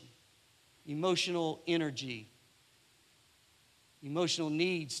conversation, emotional energy, emotional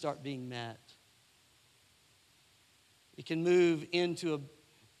needs start being met. It can move into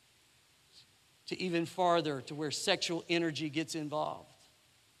to even farther to where sexual energy gets involved.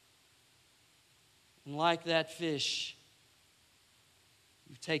 And like that fish,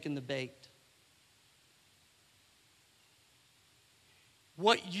 you've taken the bait.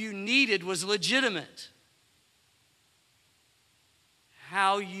 What you needed was legitimate.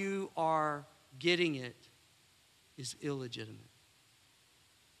 How you are getting it is illegitimate.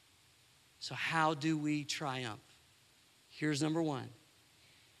 So how do we triumph? Here's number 1.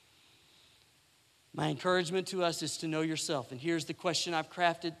 My encouragement to us is to know yourself. And here's the question I've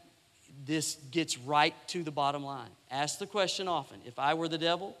crafted. This gets right to the bottom line. Ask the question often. If I were the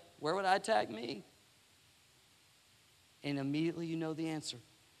devil, where would I attack me? And immediately you know the answer.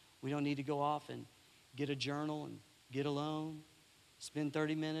 We don't need to go off and get a journal and get alone, spend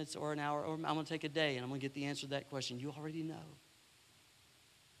 30 minutes or an hour, or I'm going to take a day and I'm going to get the answer to that question. You already know.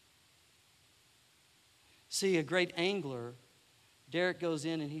 See, a great angler, Derek goes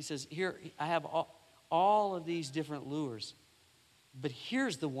in and he says, here, I have all of these different lures, but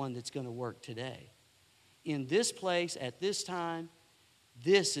here's the one that's going to work today. In this place, at this time,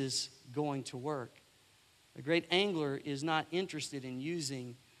 this is going to work. A great angler is not interested in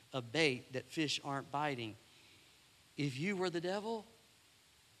using a bait that fish aren't biting. If you were the devil,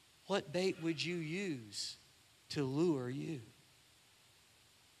 what bait would you use to lure you?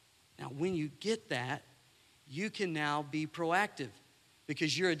 Now, when you get that, you can now be proactive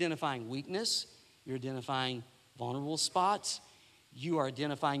because you're identifying weakness, you're identifying vulnerable spots, you are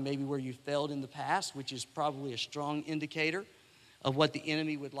identifying maybe where you failed in the past, which is probably a strong indicator of what the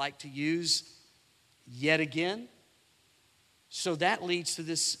enemy would like to use yet again. So that leads to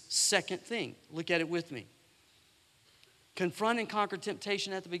this second thing. Look at it with me. Confront and conquer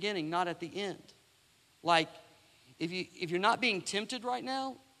temptation at the beginning, not at the end. Like, if you're not being tempted right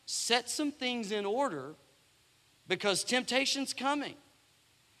now, set some things in order because temptation's coming.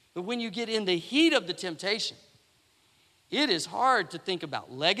 But when you get in the heat of the temptation, it is hard to think about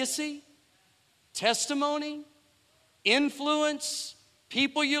legacy, testimony, influence,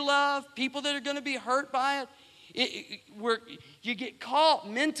 people you love, people that are going to be hurt by it. You get caught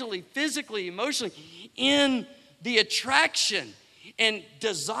mentally, physically, emotionally in the attraction and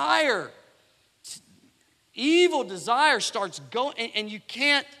desire. Evil desire starts going, and you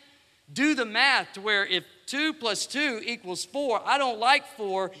can't do the math to where if 2 + 2 = 4, I don't like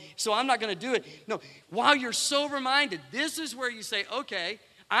 4, so I'm not going to do it. No, while you're sober-minded, this is where you say, okay,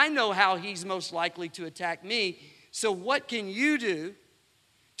 I know how he's most likely to attack me, so what can you do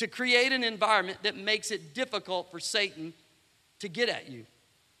to create an environment that makes it difficult for Satan to get at you?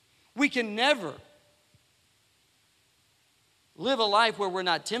 We can never live a life where we're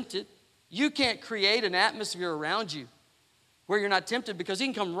not tempted. You can't create an atmosphere around you where you're not tempted because he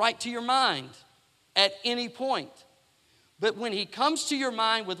can come right to your mind at any point. But when he comes to your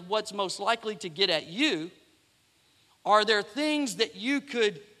mind with what's most likely to get at you, are there things that you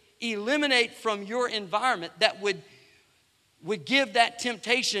could eliminate from your environment that would give that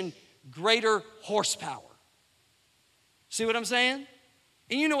temptation greater horsepower? See what I'm saying?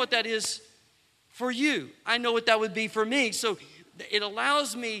 And you know what that is for you. I know what that would be for me. So it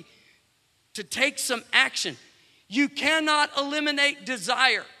allows me to take some action. You cannot eliminate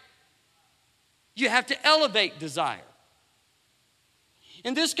desire. You have to elevate desire.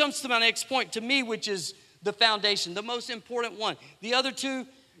 And this comes to my next point, to me, which is the foundation, the most important one. The other two,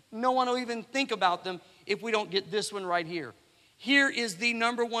 no one will even think about them if we don't get this one right here. Here is the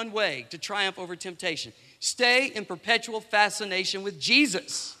number one way to triumph over temptation. Stay in perpetual fascination with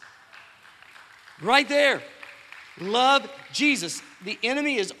Jesus. Right there. Love Jesus. The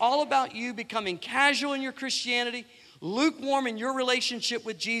enemy is all about you becoming casual in your Christianity, lukewarm in your relationship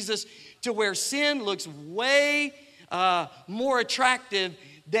with Jesus, to where sin looks way more attractive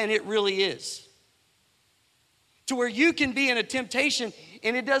than it really is. To where you can be in a temptation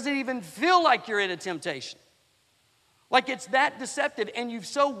and it doesn't even feel like you're in a temptation. Like it's that deceptive, and you've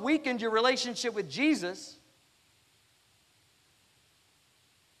so weakened your relationship with Jesus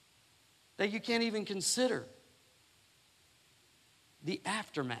that you can't even consider the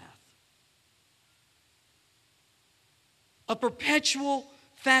aftermath. A perpetual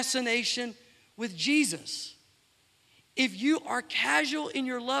fascination with Jesus. If you are casual in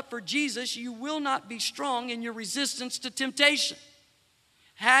your love for Jesus, you will not be strong in your resistance to temptation.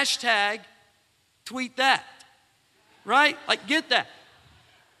 Hashtag tweet that. Right? Like, get that.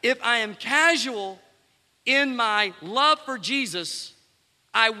 If I am casual in my love for Jesus,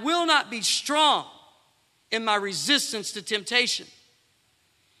 I will not be strong in my resistance to temptation.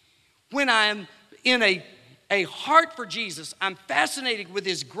 When I am in a heart for Jesus, I'm fascinated with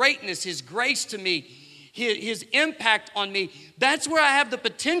his greatness, his grace to me, his impact on me. That's where I have the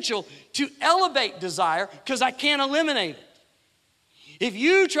potential to elevate desire because I can't eliminate it. If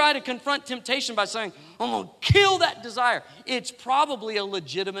you try to confront temptation by saying, I'm going to kill that desire, it's probably a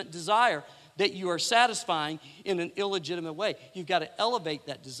legitimate desire that you are satisfying in an illegitimate way. You've got to elevate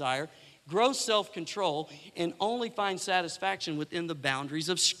that desire, grow self-control, and only find satisfaction within the boundaries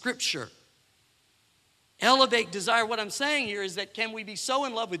of Scripture. Elevate desire. What I'm saying here is that can we be so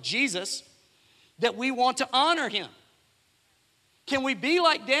in love with Jesus that we want to honor him? Can we be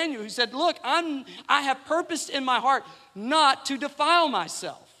like Daniel who said, look, I have purpose in my heart not to defile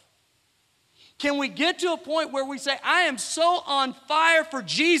myself? Can we get to a point where we say, I am so on fire for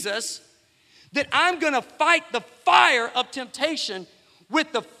Jesus that I'm going to fight the fire of temptation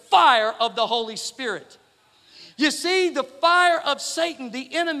with the fire of the Holy Spirit? You see, the fire of Satan,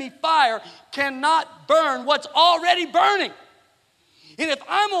 the enemy fire, cannot burn what's already burning. And if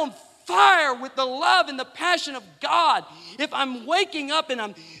I'm on fire with the love and the passion of God, if I'm waking up and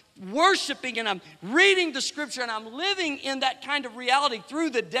I'm worshiping and I'm reading the Scripture and I'm living in that kind of reality through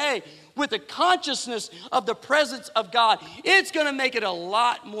the day with the consciousness of the presence of God, it's going to make it a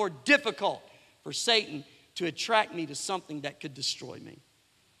lot more difficult for Satan to attract me to something that could destroy me.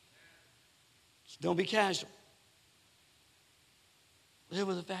 So don't be casual. Live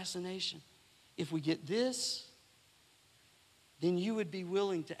with a fascination. If we get this, then you would be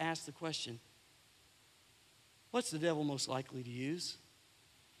willing to ask the question, what's the devil most likely to use?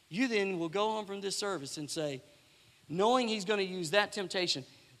 You then will go home from this service and say, knowing he's going to use that temptation,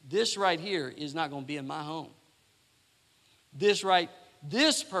 this right here is not going to be in my home.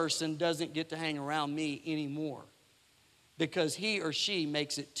 This person doesn't get to hang around me anymore because he or she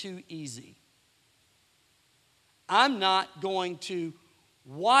makes it too easy. I'm not going to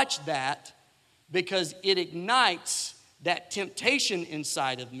watch that because it ignites that temptation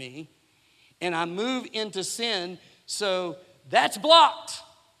inside of me and I move into sin, so that's blocked.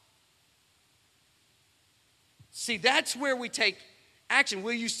 See, that's where we take action.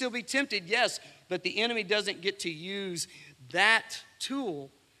 Will you still be tempted? Yes, but the enemy doesn't get to use that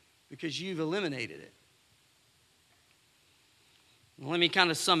tool because you've eliminated it. Let me kind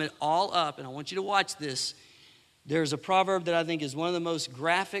of sum it all up, and I want you to watch this. There's a proverb that I think is one of the most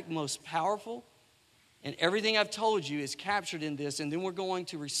graphic, most powerful, and everything I've told you is captured in this, and then we're going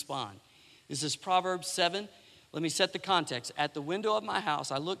to respond. This is Proverbs 7. Let me set the context. At the window of my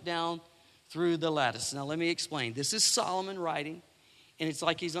house, I look down through the lattice. Now, let me explain. This is Solomon writing, and it's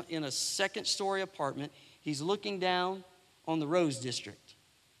like he's in a second-story apartment. He's looking down on the Rose District.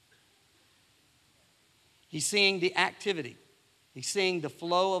 He's seeing the activity. He's seeing the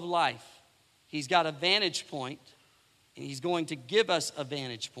flow of life. He's got a vantage point, and he's going to give us a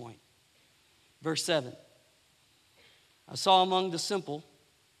vantage point. Verse 7. I saw among the simple,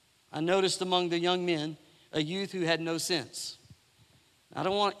 I noticed among the young men, a youth who had no sense. I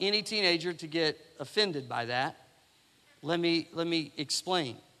don't want any teenager to get offended by that. Let me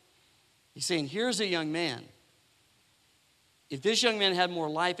explain. He's saying, here's a young man. If this young man had more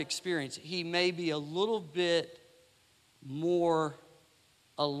life experience, he may be a little bit more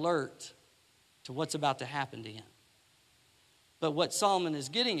alert to what's about to happen to him. But what Solomon is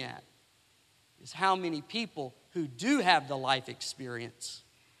getting at is how many people who do have the life experience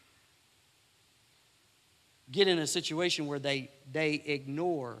get in a situation where they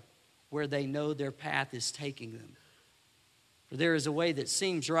ignore where they know their path is taking them. For there is a way that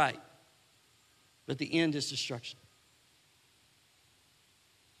seems right, but the end is destruction.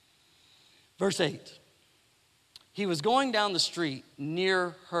 Verse 8. He was going down the street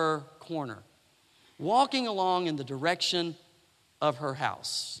near her corner, walking along in the direction of her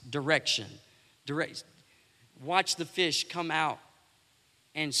house. Direction. Watch the fish come out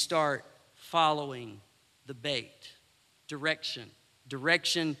and start following the bait. Direction.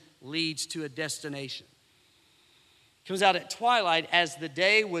 Direction leads to a destination. Comes out at twilight as the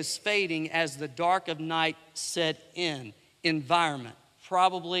day was fading, as the dark of night set in. Environment.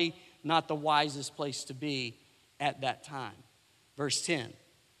 Probably not the wisest place to be at that time. Verse 10.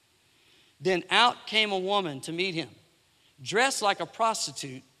 Then out came a woman to meet him, dressed like a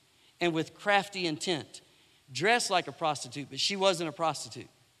prostitute and with crafty intent. Dressed like a prostitute, but she wasn't a prostitute.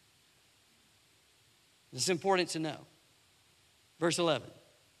 This is important to know. Verse 11.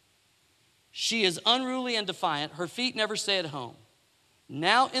 She is unruly and defiant. Her feet never stay at home.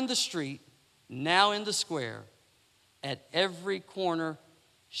 Now in the street, now in the square, at every corner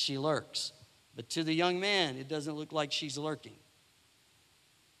she lurks. But to the young man, it doesn't look like she's lurking.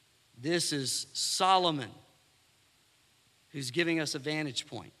 This is Solomon who's giving us a vantage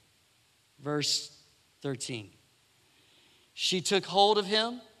point. Verse 13. She took hold of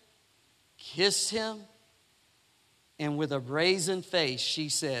him, kissed him, and with a brazen face she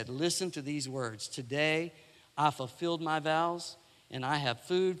said, listen to these words. Today I fulfilled my vows, and I have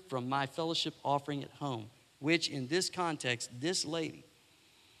food from my fellowship offering at home. Which in this context, this lady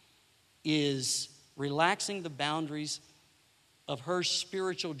is relaxing the boundaries of her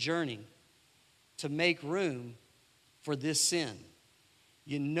spiritual journey to make room for this sin.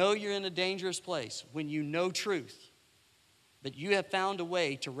 You know you're in a dangerous place when you know truth, but you have found a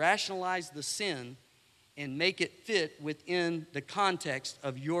way to rationalize the sin and make it fit within the context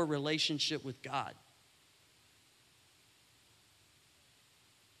of your relationship with God.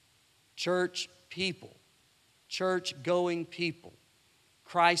 Church people, church-going people,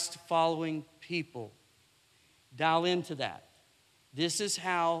 Christ-following people, dial into that. This is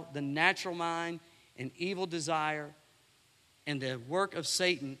how the natural mind and evil desire and the work of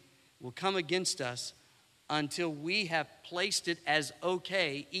Satan will come against us until we have placed it as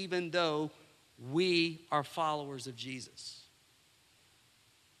okay, even though we are followers of Jesus.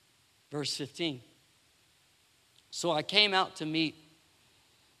 Verse 15. So I came out to meet,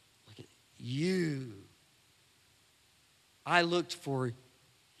 look at you. I looked for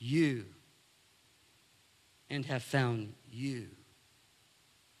you and have found you.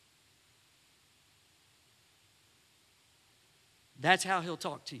 That's how he'll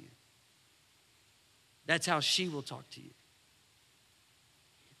talk to you. That's how she will talk to you.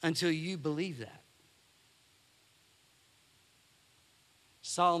 Until you believe that.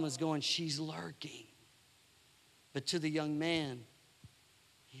 Solomon's going, she's lurking. But to the young man,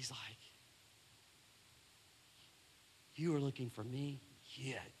 he's like, you are looking for me?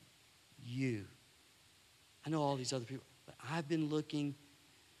 Yeah, you. I know all these other people, but I've been looking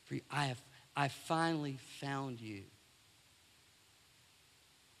for you. I finally found you.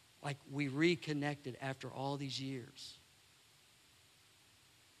 Like we reconnected after all these years.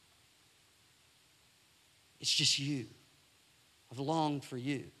 It's just you. I've longed for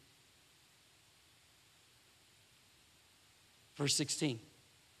you. Verse 16.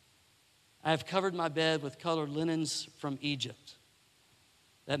 I have covered my bed with colored linens from Egypt.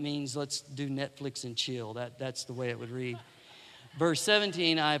 That means let's do Netflix and chill. That's the way it would read. Verse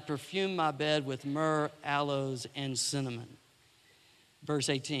 17, I have perfumed my bed with myrrh, aloes, and cinnamon. Verse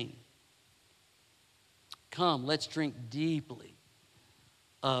 18, come, let's drink deeply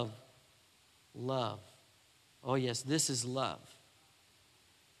of love. Oh yes, this is love.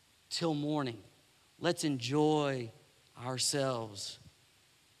 Till morning, let's enjoy ourselves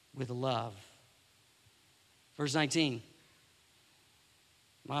with love. Verse 19,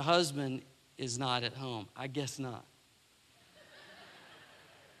 my husband is not at home. I guess not.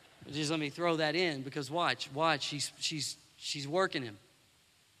 Just let me throw that in because watch, she's working him.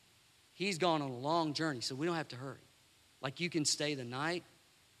 He's gone on a long journey, so we don't have to hurry. Like you can stay the night.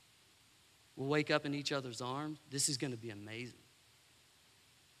 We'll wake up in each other's arms. This is going to be amazing.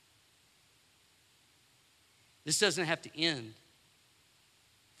 This doesn't have to end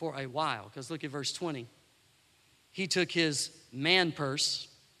for a while, because look at verse 20. He took his man purse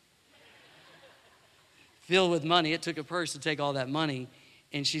filled with money. It took a purse to take all that money.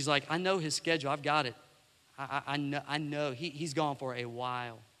 And she's like, I know his schedule. I've got it. I know. He's gone for a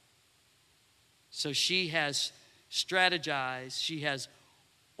while. So she has strategized. She has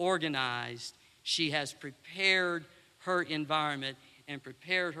organized. She has prepared her environment and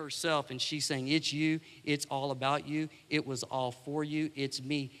prepared herself. And she's saying, it's you. It's all about you. It was all for you. It's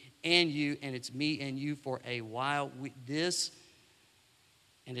me and you. And it's me and you for a while.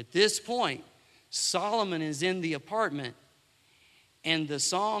 And at this point, Solomon is in the apartment. And the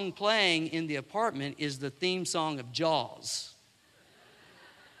song playing in the apartment is the theme song of Jaws.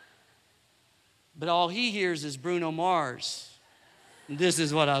 But all he hears is Bruno Mars. This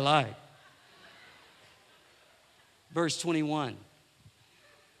is what I like. Verse 21.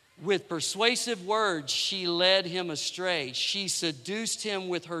 With persuasive words, she led him astray. She seduced him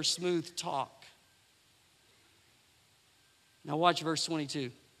with her smooth talk. Now watch verse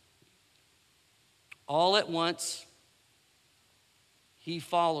 22. All at once, he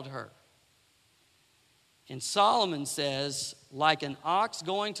followed her. And Solomon says, like an ox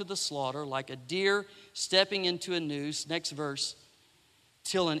going to the slaughter, like a deer stepping into a noose, next verse,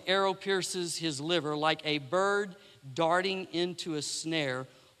 till an arrow pierces his liver, like a bird darting into a snare,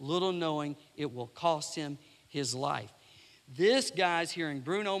 little knowing it will cost him his life. This guy's hearing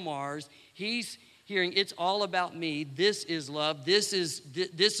Bruno Mars. He's hearing It's All About Me. This is love. This is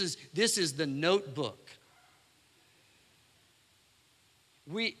the Notebook.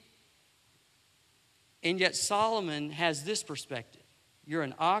 And yet Solomon has this perspective. You're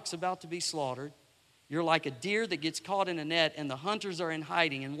an ox about to be slaughtered. You're like a deer that gets caught in a net, and the hunters are in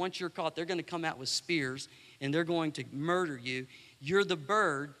hiding. And once you're caught, they're going to come out with spears, and they're going to murder you. You're the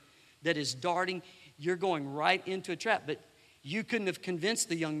bird that is darting. You're going right into a trap. But you couldn't have convinced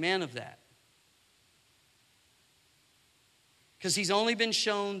the young man of that, because he's only been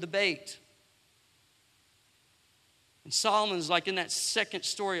shown the bait. And Solomon's like in that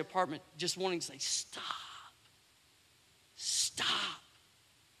second-story apartment just wanting to say, stop. Stop.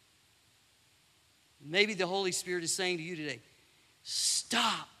 Maybe the Holy Spirit is saying to you today,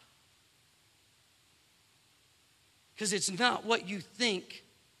 stop. Because it's not what you think.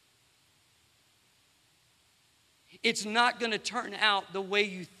 It's not going to turn out the way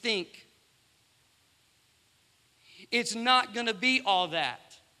you think. It's not going to be all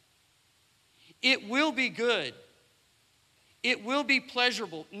that. It will be good. It will be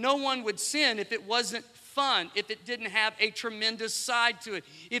pleasurable. No one would sin if it wasn't fun, if it didn't have a tremendous side to it,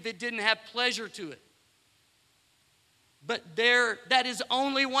 if it didn't have pleasure to it. But that is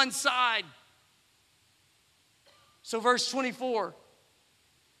only one side. So verse 24.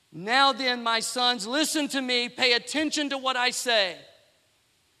 Now then, my sons, listen to me. Pay attention to what I say.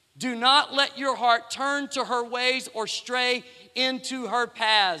 Do not let your heart turn to her ways or stray into her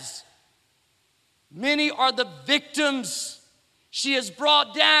paths. Many are the victims she has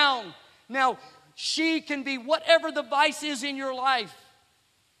brought down. Now, she can be whatever the vice is in your life.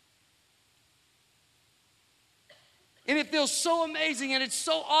 And it feels so amazing and it's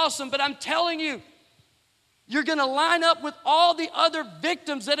so awesome, but I'm telling you, you're going to line up with all the other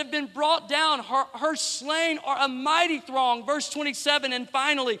victims that have been brought down. Her slain are a mighty throng. Verse 27, and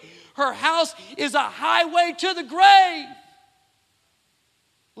finally, her house is a highway to the grave,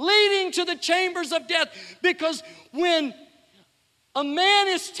 leading to the chambers of death. Because when A man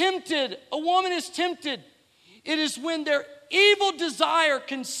is tempted, a woman is tempted. It is when their evil desire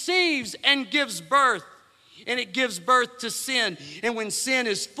conceives and gives birth. And it gives birth to sin. And when sin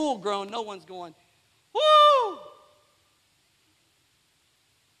is full grown, no one's going, woo!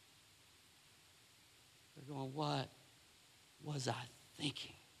 They're going, what was I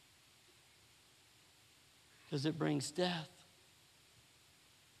thinking? Because it brings death.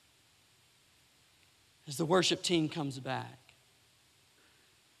 As the worship team comes back,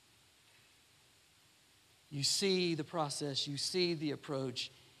 you see the process, you see the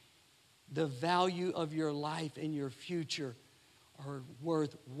approach. The value of your life and your future are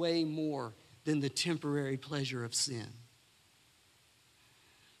worth way more than the temporary pleasure of sin.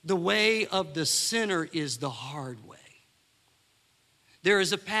 The way of the sinner is the hard way. There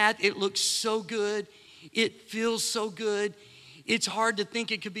is a path, it looks so good, it feels so good. It's hard to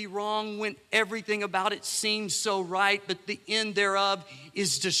think it could be wrong when everything about it seems so right, but the end thereof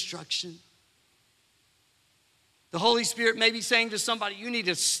is destruction. The Holy Spirit may be saying to somebody, you need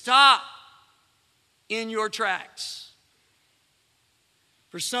to stop in your tracks.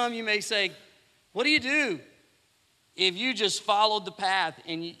 For some, you may say, what do you do if you just followed the path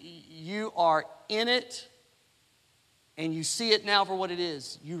and you are in it and you see it now for what it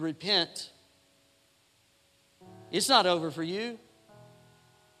is? You repent. It's not over for you.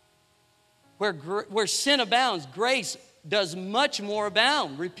 Where sin abounds, grace does much more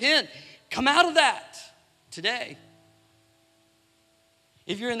abound. Repent. Come out of that today.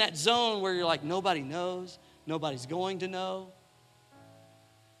 If you're in that zone where you're like, nobody knows, nobody's going to know,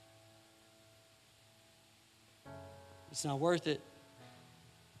 it's not worth it.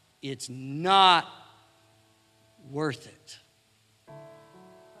 It's not worth it.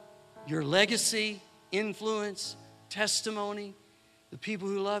 Your legacy, influence, testimony, the people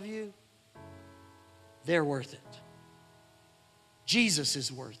who love you, they're worth it. Jesus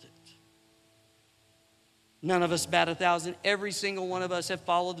is worth it. None of us bat 1,000. Every single one of us have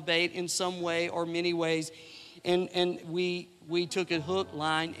followed the bait in some way or many ways. And we took a hook,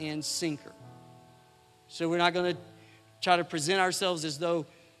 line, and sinker. So we're not going to try to present ourselves as though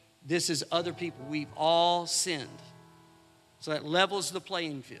this is other people. We've all sinned. So that levels the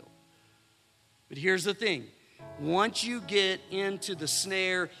playing field. But here's the thing. Once you get into the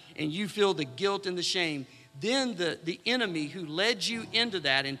snare and you feel the guilt and the shame, then the enemy who led you into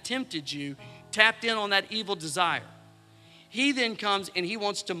that and tempted you tapped in on that evil desire. He then comes and he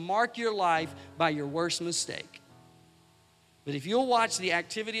wants to mark your life by your worst mistake. But if you'll watch the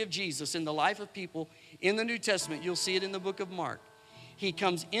activity of Jesus in the life of people in the New Testament, you'll see it in the book of Mark. He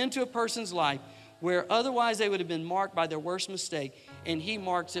comes into a person's life where otherwise they would have been marked by their worst mistake, and he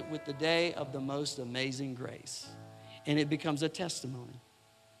marks it with the day of the most amazing grace. And it becomes a testimony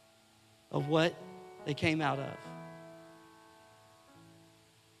of what they came out of.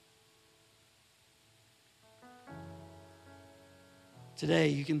 Today,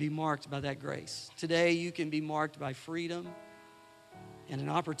 you can be marked by that grace. Today, you can be marked by freedom and an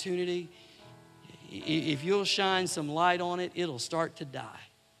opportunity. If you'll shine some light on it, it'll start to die.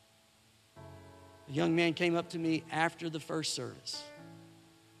 A young man came up to me after the first service,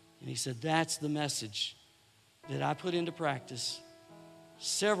 and he said, that's the message that I put into practice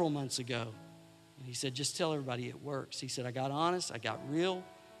several months ago. And he said, just tell everybody it works. He said, I got honest, I got real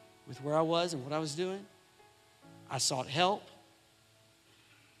with where I was and what I was doing. I sought help.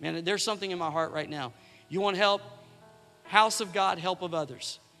 Man, there's something in my heart right now. You want help? House of God, help of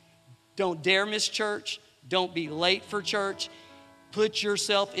others. Don't dare miss church. Don't be late for church. Put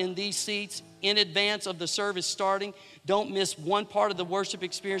yourself in these seats in advance of the service starting. Don't miss one part of the worship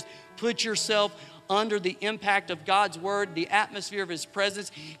experience. Put yourself under the impact of God's word, the atmosphere of his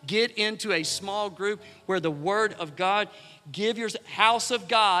presence. Get into a small group where the word of God, give your house of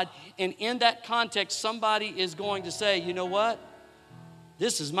God. And in that context, somebody is going to say, you know what?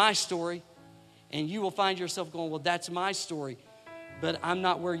 This is my story. And you will find yourself going, well, that's my story, but I'm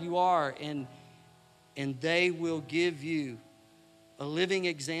not where you are. And they will give you a living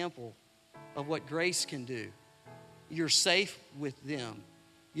example of what grace can do. You're safe with them.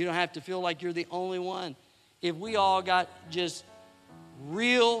 You don't have to feel like you're the only one. If we all got just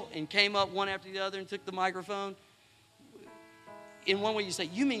real and came up one after the other and took the microphone, in one way you say,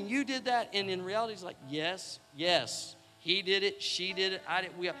 you mean you did that? And in reality, it's like, yes. He did it, she did it, I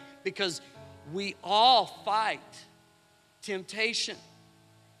did it. Because we all fight temptation.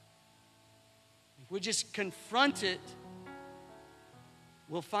 If we just confront it,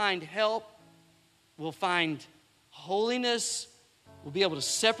 we'll find help, we'll find holiness, we'll be able to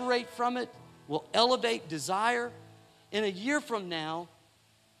separate from it, we'll elevate desire. In a year from now,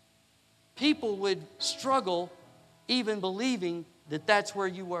 people would struggle even believing that that's where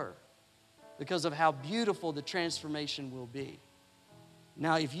you were because of how beautiful the transformation will be.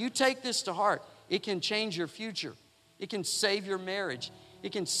 Now, if you take this to heart, it can change your future. It can save your marriage.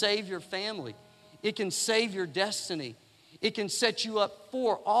 It can save your family. It can save your destiny. It can set you up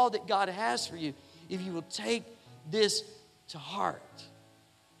for all that God has for you if you will take this to heart.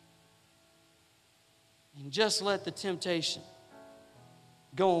 And just let the temptation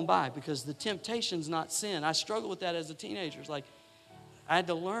go on by, because the temptation's not sin. I struggled with that as a teenager. It's like I had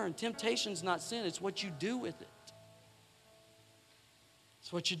to learn temptation's not sin. It's what you do with it.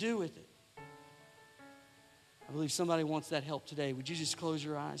 It's what you do with it. I believe somebody wants that help today. Would you just close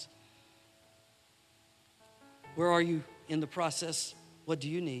your eyes? Where are you in the process? What do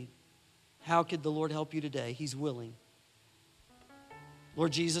you need? How could the Lord help you today? He's willing.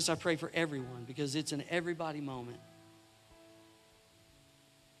 Lord Jesus, I pray for everyone, because it's an everybody moment.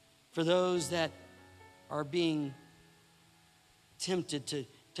 For those that are being tempted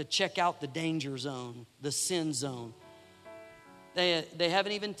to check out the danger zone, the sin zone. They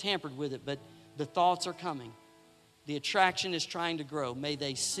haven't even tampered with it, but the thoughts are coming. The attraction is trying to grow. May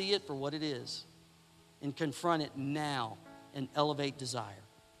they see it for what it is and confront it now and elevate desire.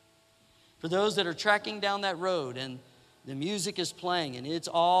 For those that are tracking down that road and the music is playing and it's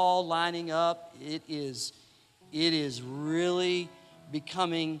all lining up, it is really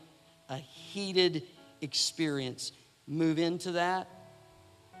becoming a heated experience. Move into that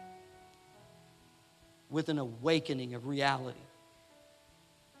with an awakening of reality.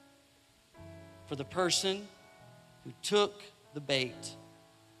 For the person who took the bait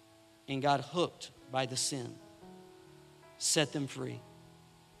and got hooked by the sin, set them free.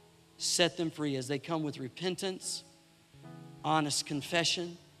 Set them free as they come with repentance, honest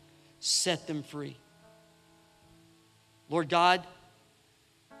confession. Set them free. Lord God,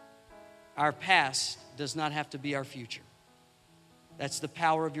 our past does not have to be our future. That's the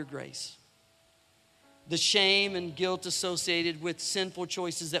power of your grace. The shame and guilt associated with sinful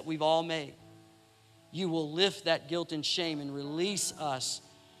choices that we've all made, you will lift that guilt and shame and release us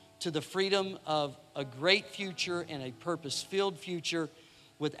to the freedom of a great future and a purpose-filled future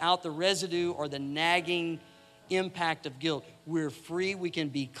without the residue or the nagging impact of guilt. We're free. We can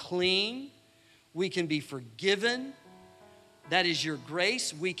be clean. We can be forgiven. That is your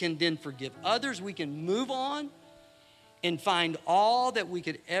grace. We can then forgive others. We can move on and find all that we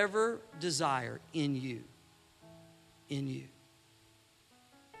could ever desire in you. In you.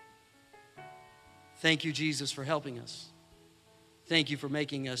 Thank you, Jesus, for helping us. Thank you for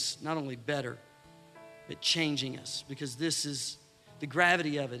making us not only better, but changing us. Because this is, the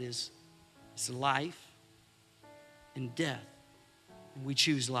gravity of it is, it's life and death. And we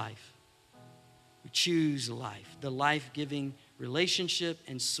choose life. We choose life. The life-giving relationship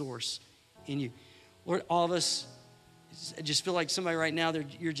and source in you. Lord, all of us, I just feel like somebody right now,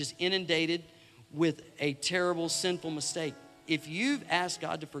 you're just inundated with a terrible, sinful mistake. If you've asked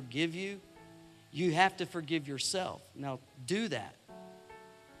God to forgive you, you have to forgive yourself. Now, do that.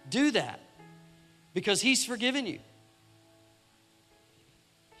 Do that. Because He's forgiven you.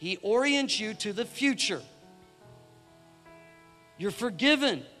 He orients you to the future. You're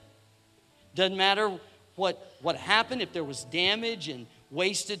forgiven. Doesn't matter what happened, if there was damage and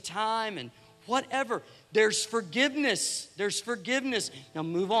wasted time and whatever. There's forgiveness. There's forgiveness. Now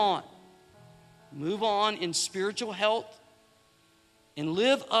move on. Move on in spiritual health and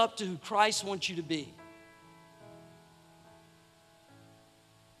live up to who Christ wants you to be.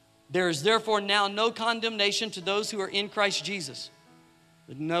 There is therefore now no condemnation to those who are in Christ Jesus.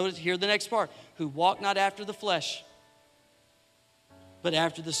 But notice, hear the next part. Who walk not after the flesh, but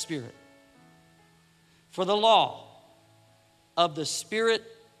after the Spirit. For the law of the Spirit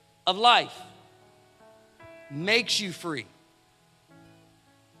of life makes you free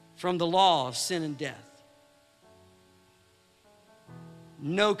from the law of sin and death.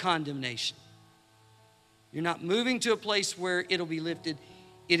 No condemnation. You're not moving to a place where it'll be lifted.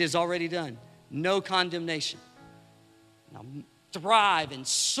 It is already done. No condemnation. Now thrive and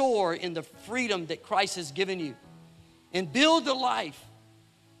soar in the freedom that Christ has given you. And build a life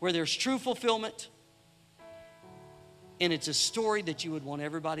where there's true fulfillment. And it's a story that you would want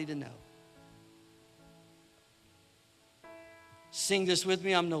everybody to know. Sing this with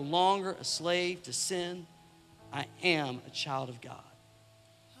me. I'm no longer a slave to sin. I am a child of God.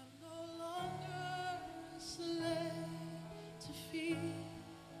 I'm no longer a slave to fear.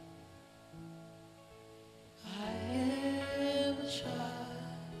 I am a child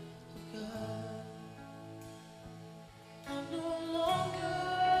of God. I'm no longer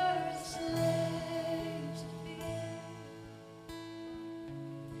a slave to fear.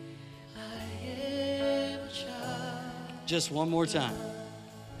 I am a child. just one more time.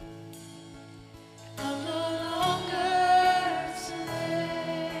 I'm no longer a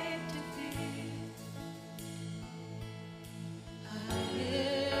slave to fear. I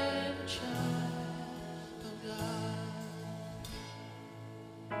am a child of God.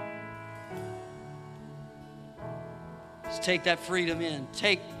 Just take that freedom in.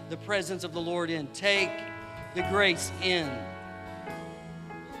 Take the presence of the Lord in. Take the grace in.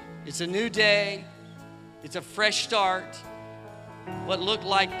 It's a new day. It's a fresh start. What looked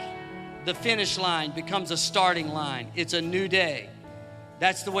like the finish line becomes a starting line. It's a new day.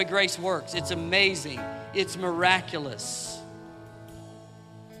 That's the way grace works. It's amazing. It's miraculous.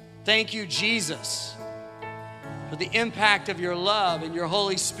 Thank you, Jesus, for the impact of your love and your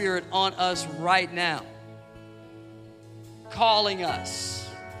Holy Spirit on us right now, calling us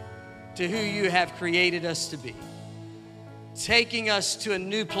to who you have created us to be, taking us to a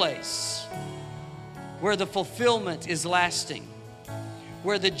new place where the fulfillment is lasting,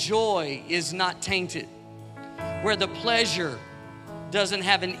 where the joy is not tainted, where the pleasure doesn't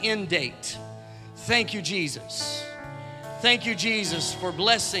have an end date. Thank you, Jesus. Thank you, Jesus, for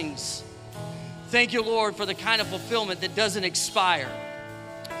blessings. Thank you, Lord, for the kind of fulfillment that doesn't expire.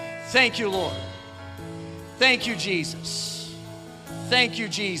 Thank you, Lord. Thank you, Jesus. Thank you,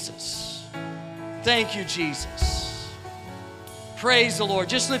 Jesus. Thank you, Jesus. Praise the Lord.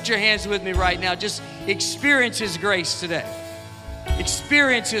 Just lift your hands with me right now. Just experience His grace today.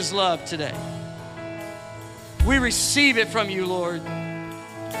 Experience His love today. We receive it from you, Lord.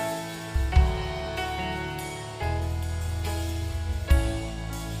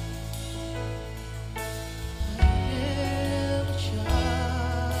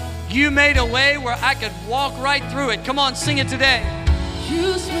 You made a way where I could walk right through it. Come on, sing it today.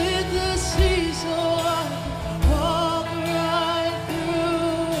 You split the sea so I could walk right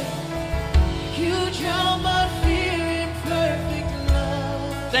through it. You drowned my fear in perfect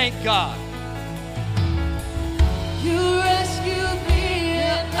love. Thank God. You rescued me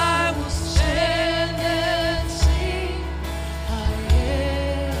and I will stand and sing. I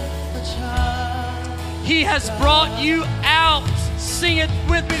am a child. He has brought you out. Sing it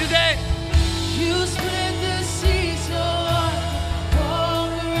with me today. You split the sea so I could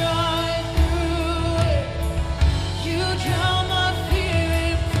walk right through it. You drowned my fear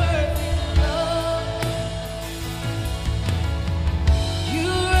in perfect love. You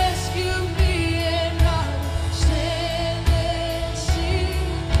rescued me and I will stand and sing.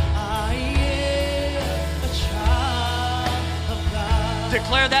 I am a child of God.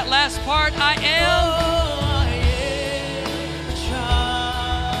 Declare that last part. I am.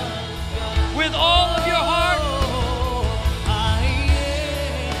 With all of your heart. I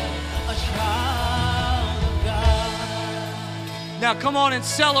am a child of God. Now come on and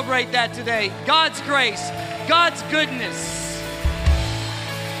celebrate that today. God's grace, God's goodness,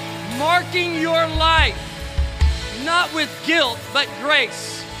 marking your life, not with guilt, but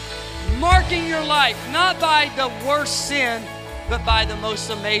grace. Marking your life, not by the worst sin, but by the most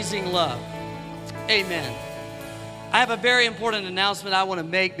amazing love. Amen. I have a very important announcement I want to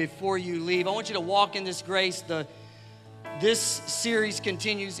make before you leave. I want you to walk in this grace. This series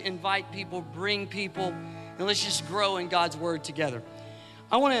continues. Invite people, bring people, and let's just grow in God's Word together.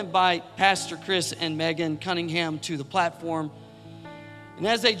 I want to invite Pastor Chris and Megan Cunningham to the platform. And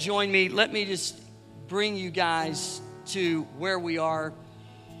as they join me, let me just bring you guys to where we are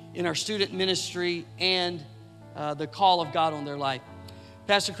in our student ministry and the call of God on their life.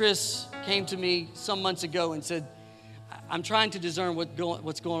 Pastor Chris came to me some months ago and said, I'm trying to discern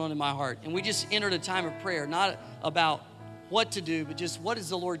what's going on in my heart. And we just entered a time of prayer, not about what to do, but just what is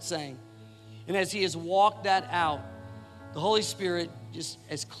the Lord saying. And as He has walked that out, the Holy Spirit just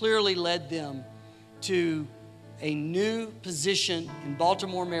has clearly led them to a new position in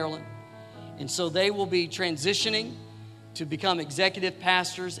Baltimore, Maryland. And so they will be transitioning to become executive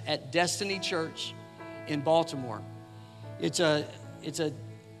pastors at Destiny Church in Baltimore. It's an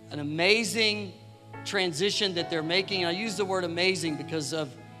amazing transition that they're making. I use the word amazing because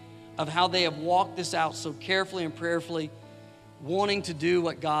of how they have walked this out so carefully and prayerfully, wanting to do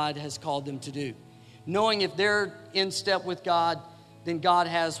what God has called them to do. Knowing if they're in step with God, then God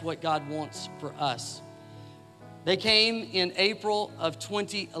has what God wants for us. They came in April of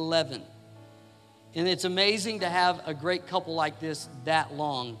 2011. And it's amazing to have a great couple like this that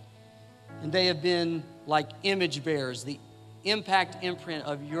long. And they have been like image bearers. The impact imprint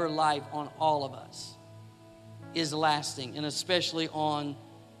of your life on all of us is lasting, and especially on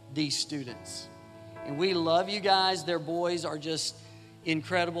these students. And we love you guys. Their boys are just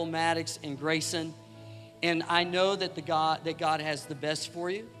incredible, Maddox and Grayson. And I know that God has the best for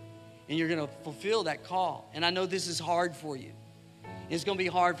you. and you're going to fulfill that call. And I know this is hard for you. It's going to be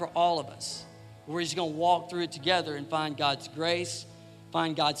hard for all of us. We're just going to walk through it together and find God's grace,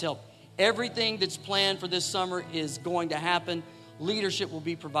 find God's help. Everything that's planned for this summer is going to happen. Leadership will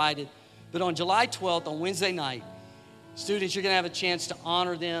be provided. But on July 12th, on Wednesday night, students, you're going to have a chance to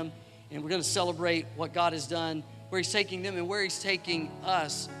honor them, and we're going to celebrate what God has done, where He's taking them and where He's taking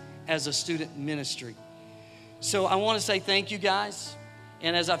us as a student ministry. So I want to say thank you, guys.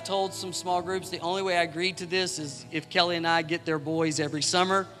 And as I've told some small groups, the only way I agreed to this is if Kelly and I get their boys every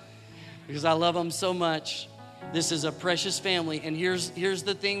summer, because I love them so much. This is a precious family. And here's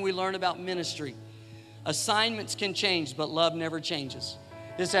the thing we learn about ministry. Assignments can change, but love never changes.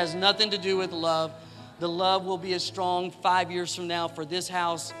 This has nothing to do with love. The love will be as strong 5 years from now for this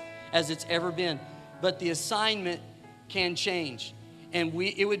house as it's ever been. But the assignment can change. And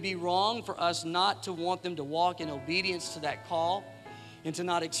it would be wrong for us not to want them to walk in obedience to that call and to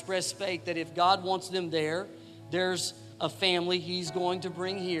not express faith that if God wants them there, there's a family He's going to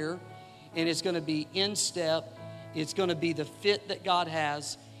bring here, and it's going to be in step. It's going to be the fit that God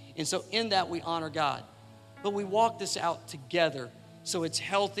has. And so in that, we honor God. But we walk this out together so it's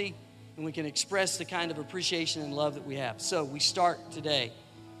healthy and we can express the kind of appreciation and love that we have. So we start today.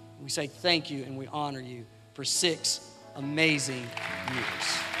 We say thank you and we honor you for 6 amazing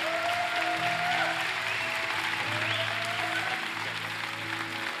years.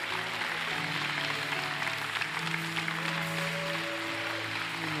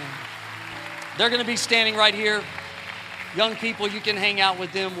 They're going to be standing right here. Young people, you can hang out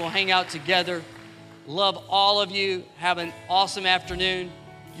with them. We'll hang out together. Love all of you. Have an awesome afternoon.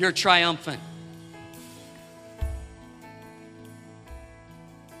 You're triumphant.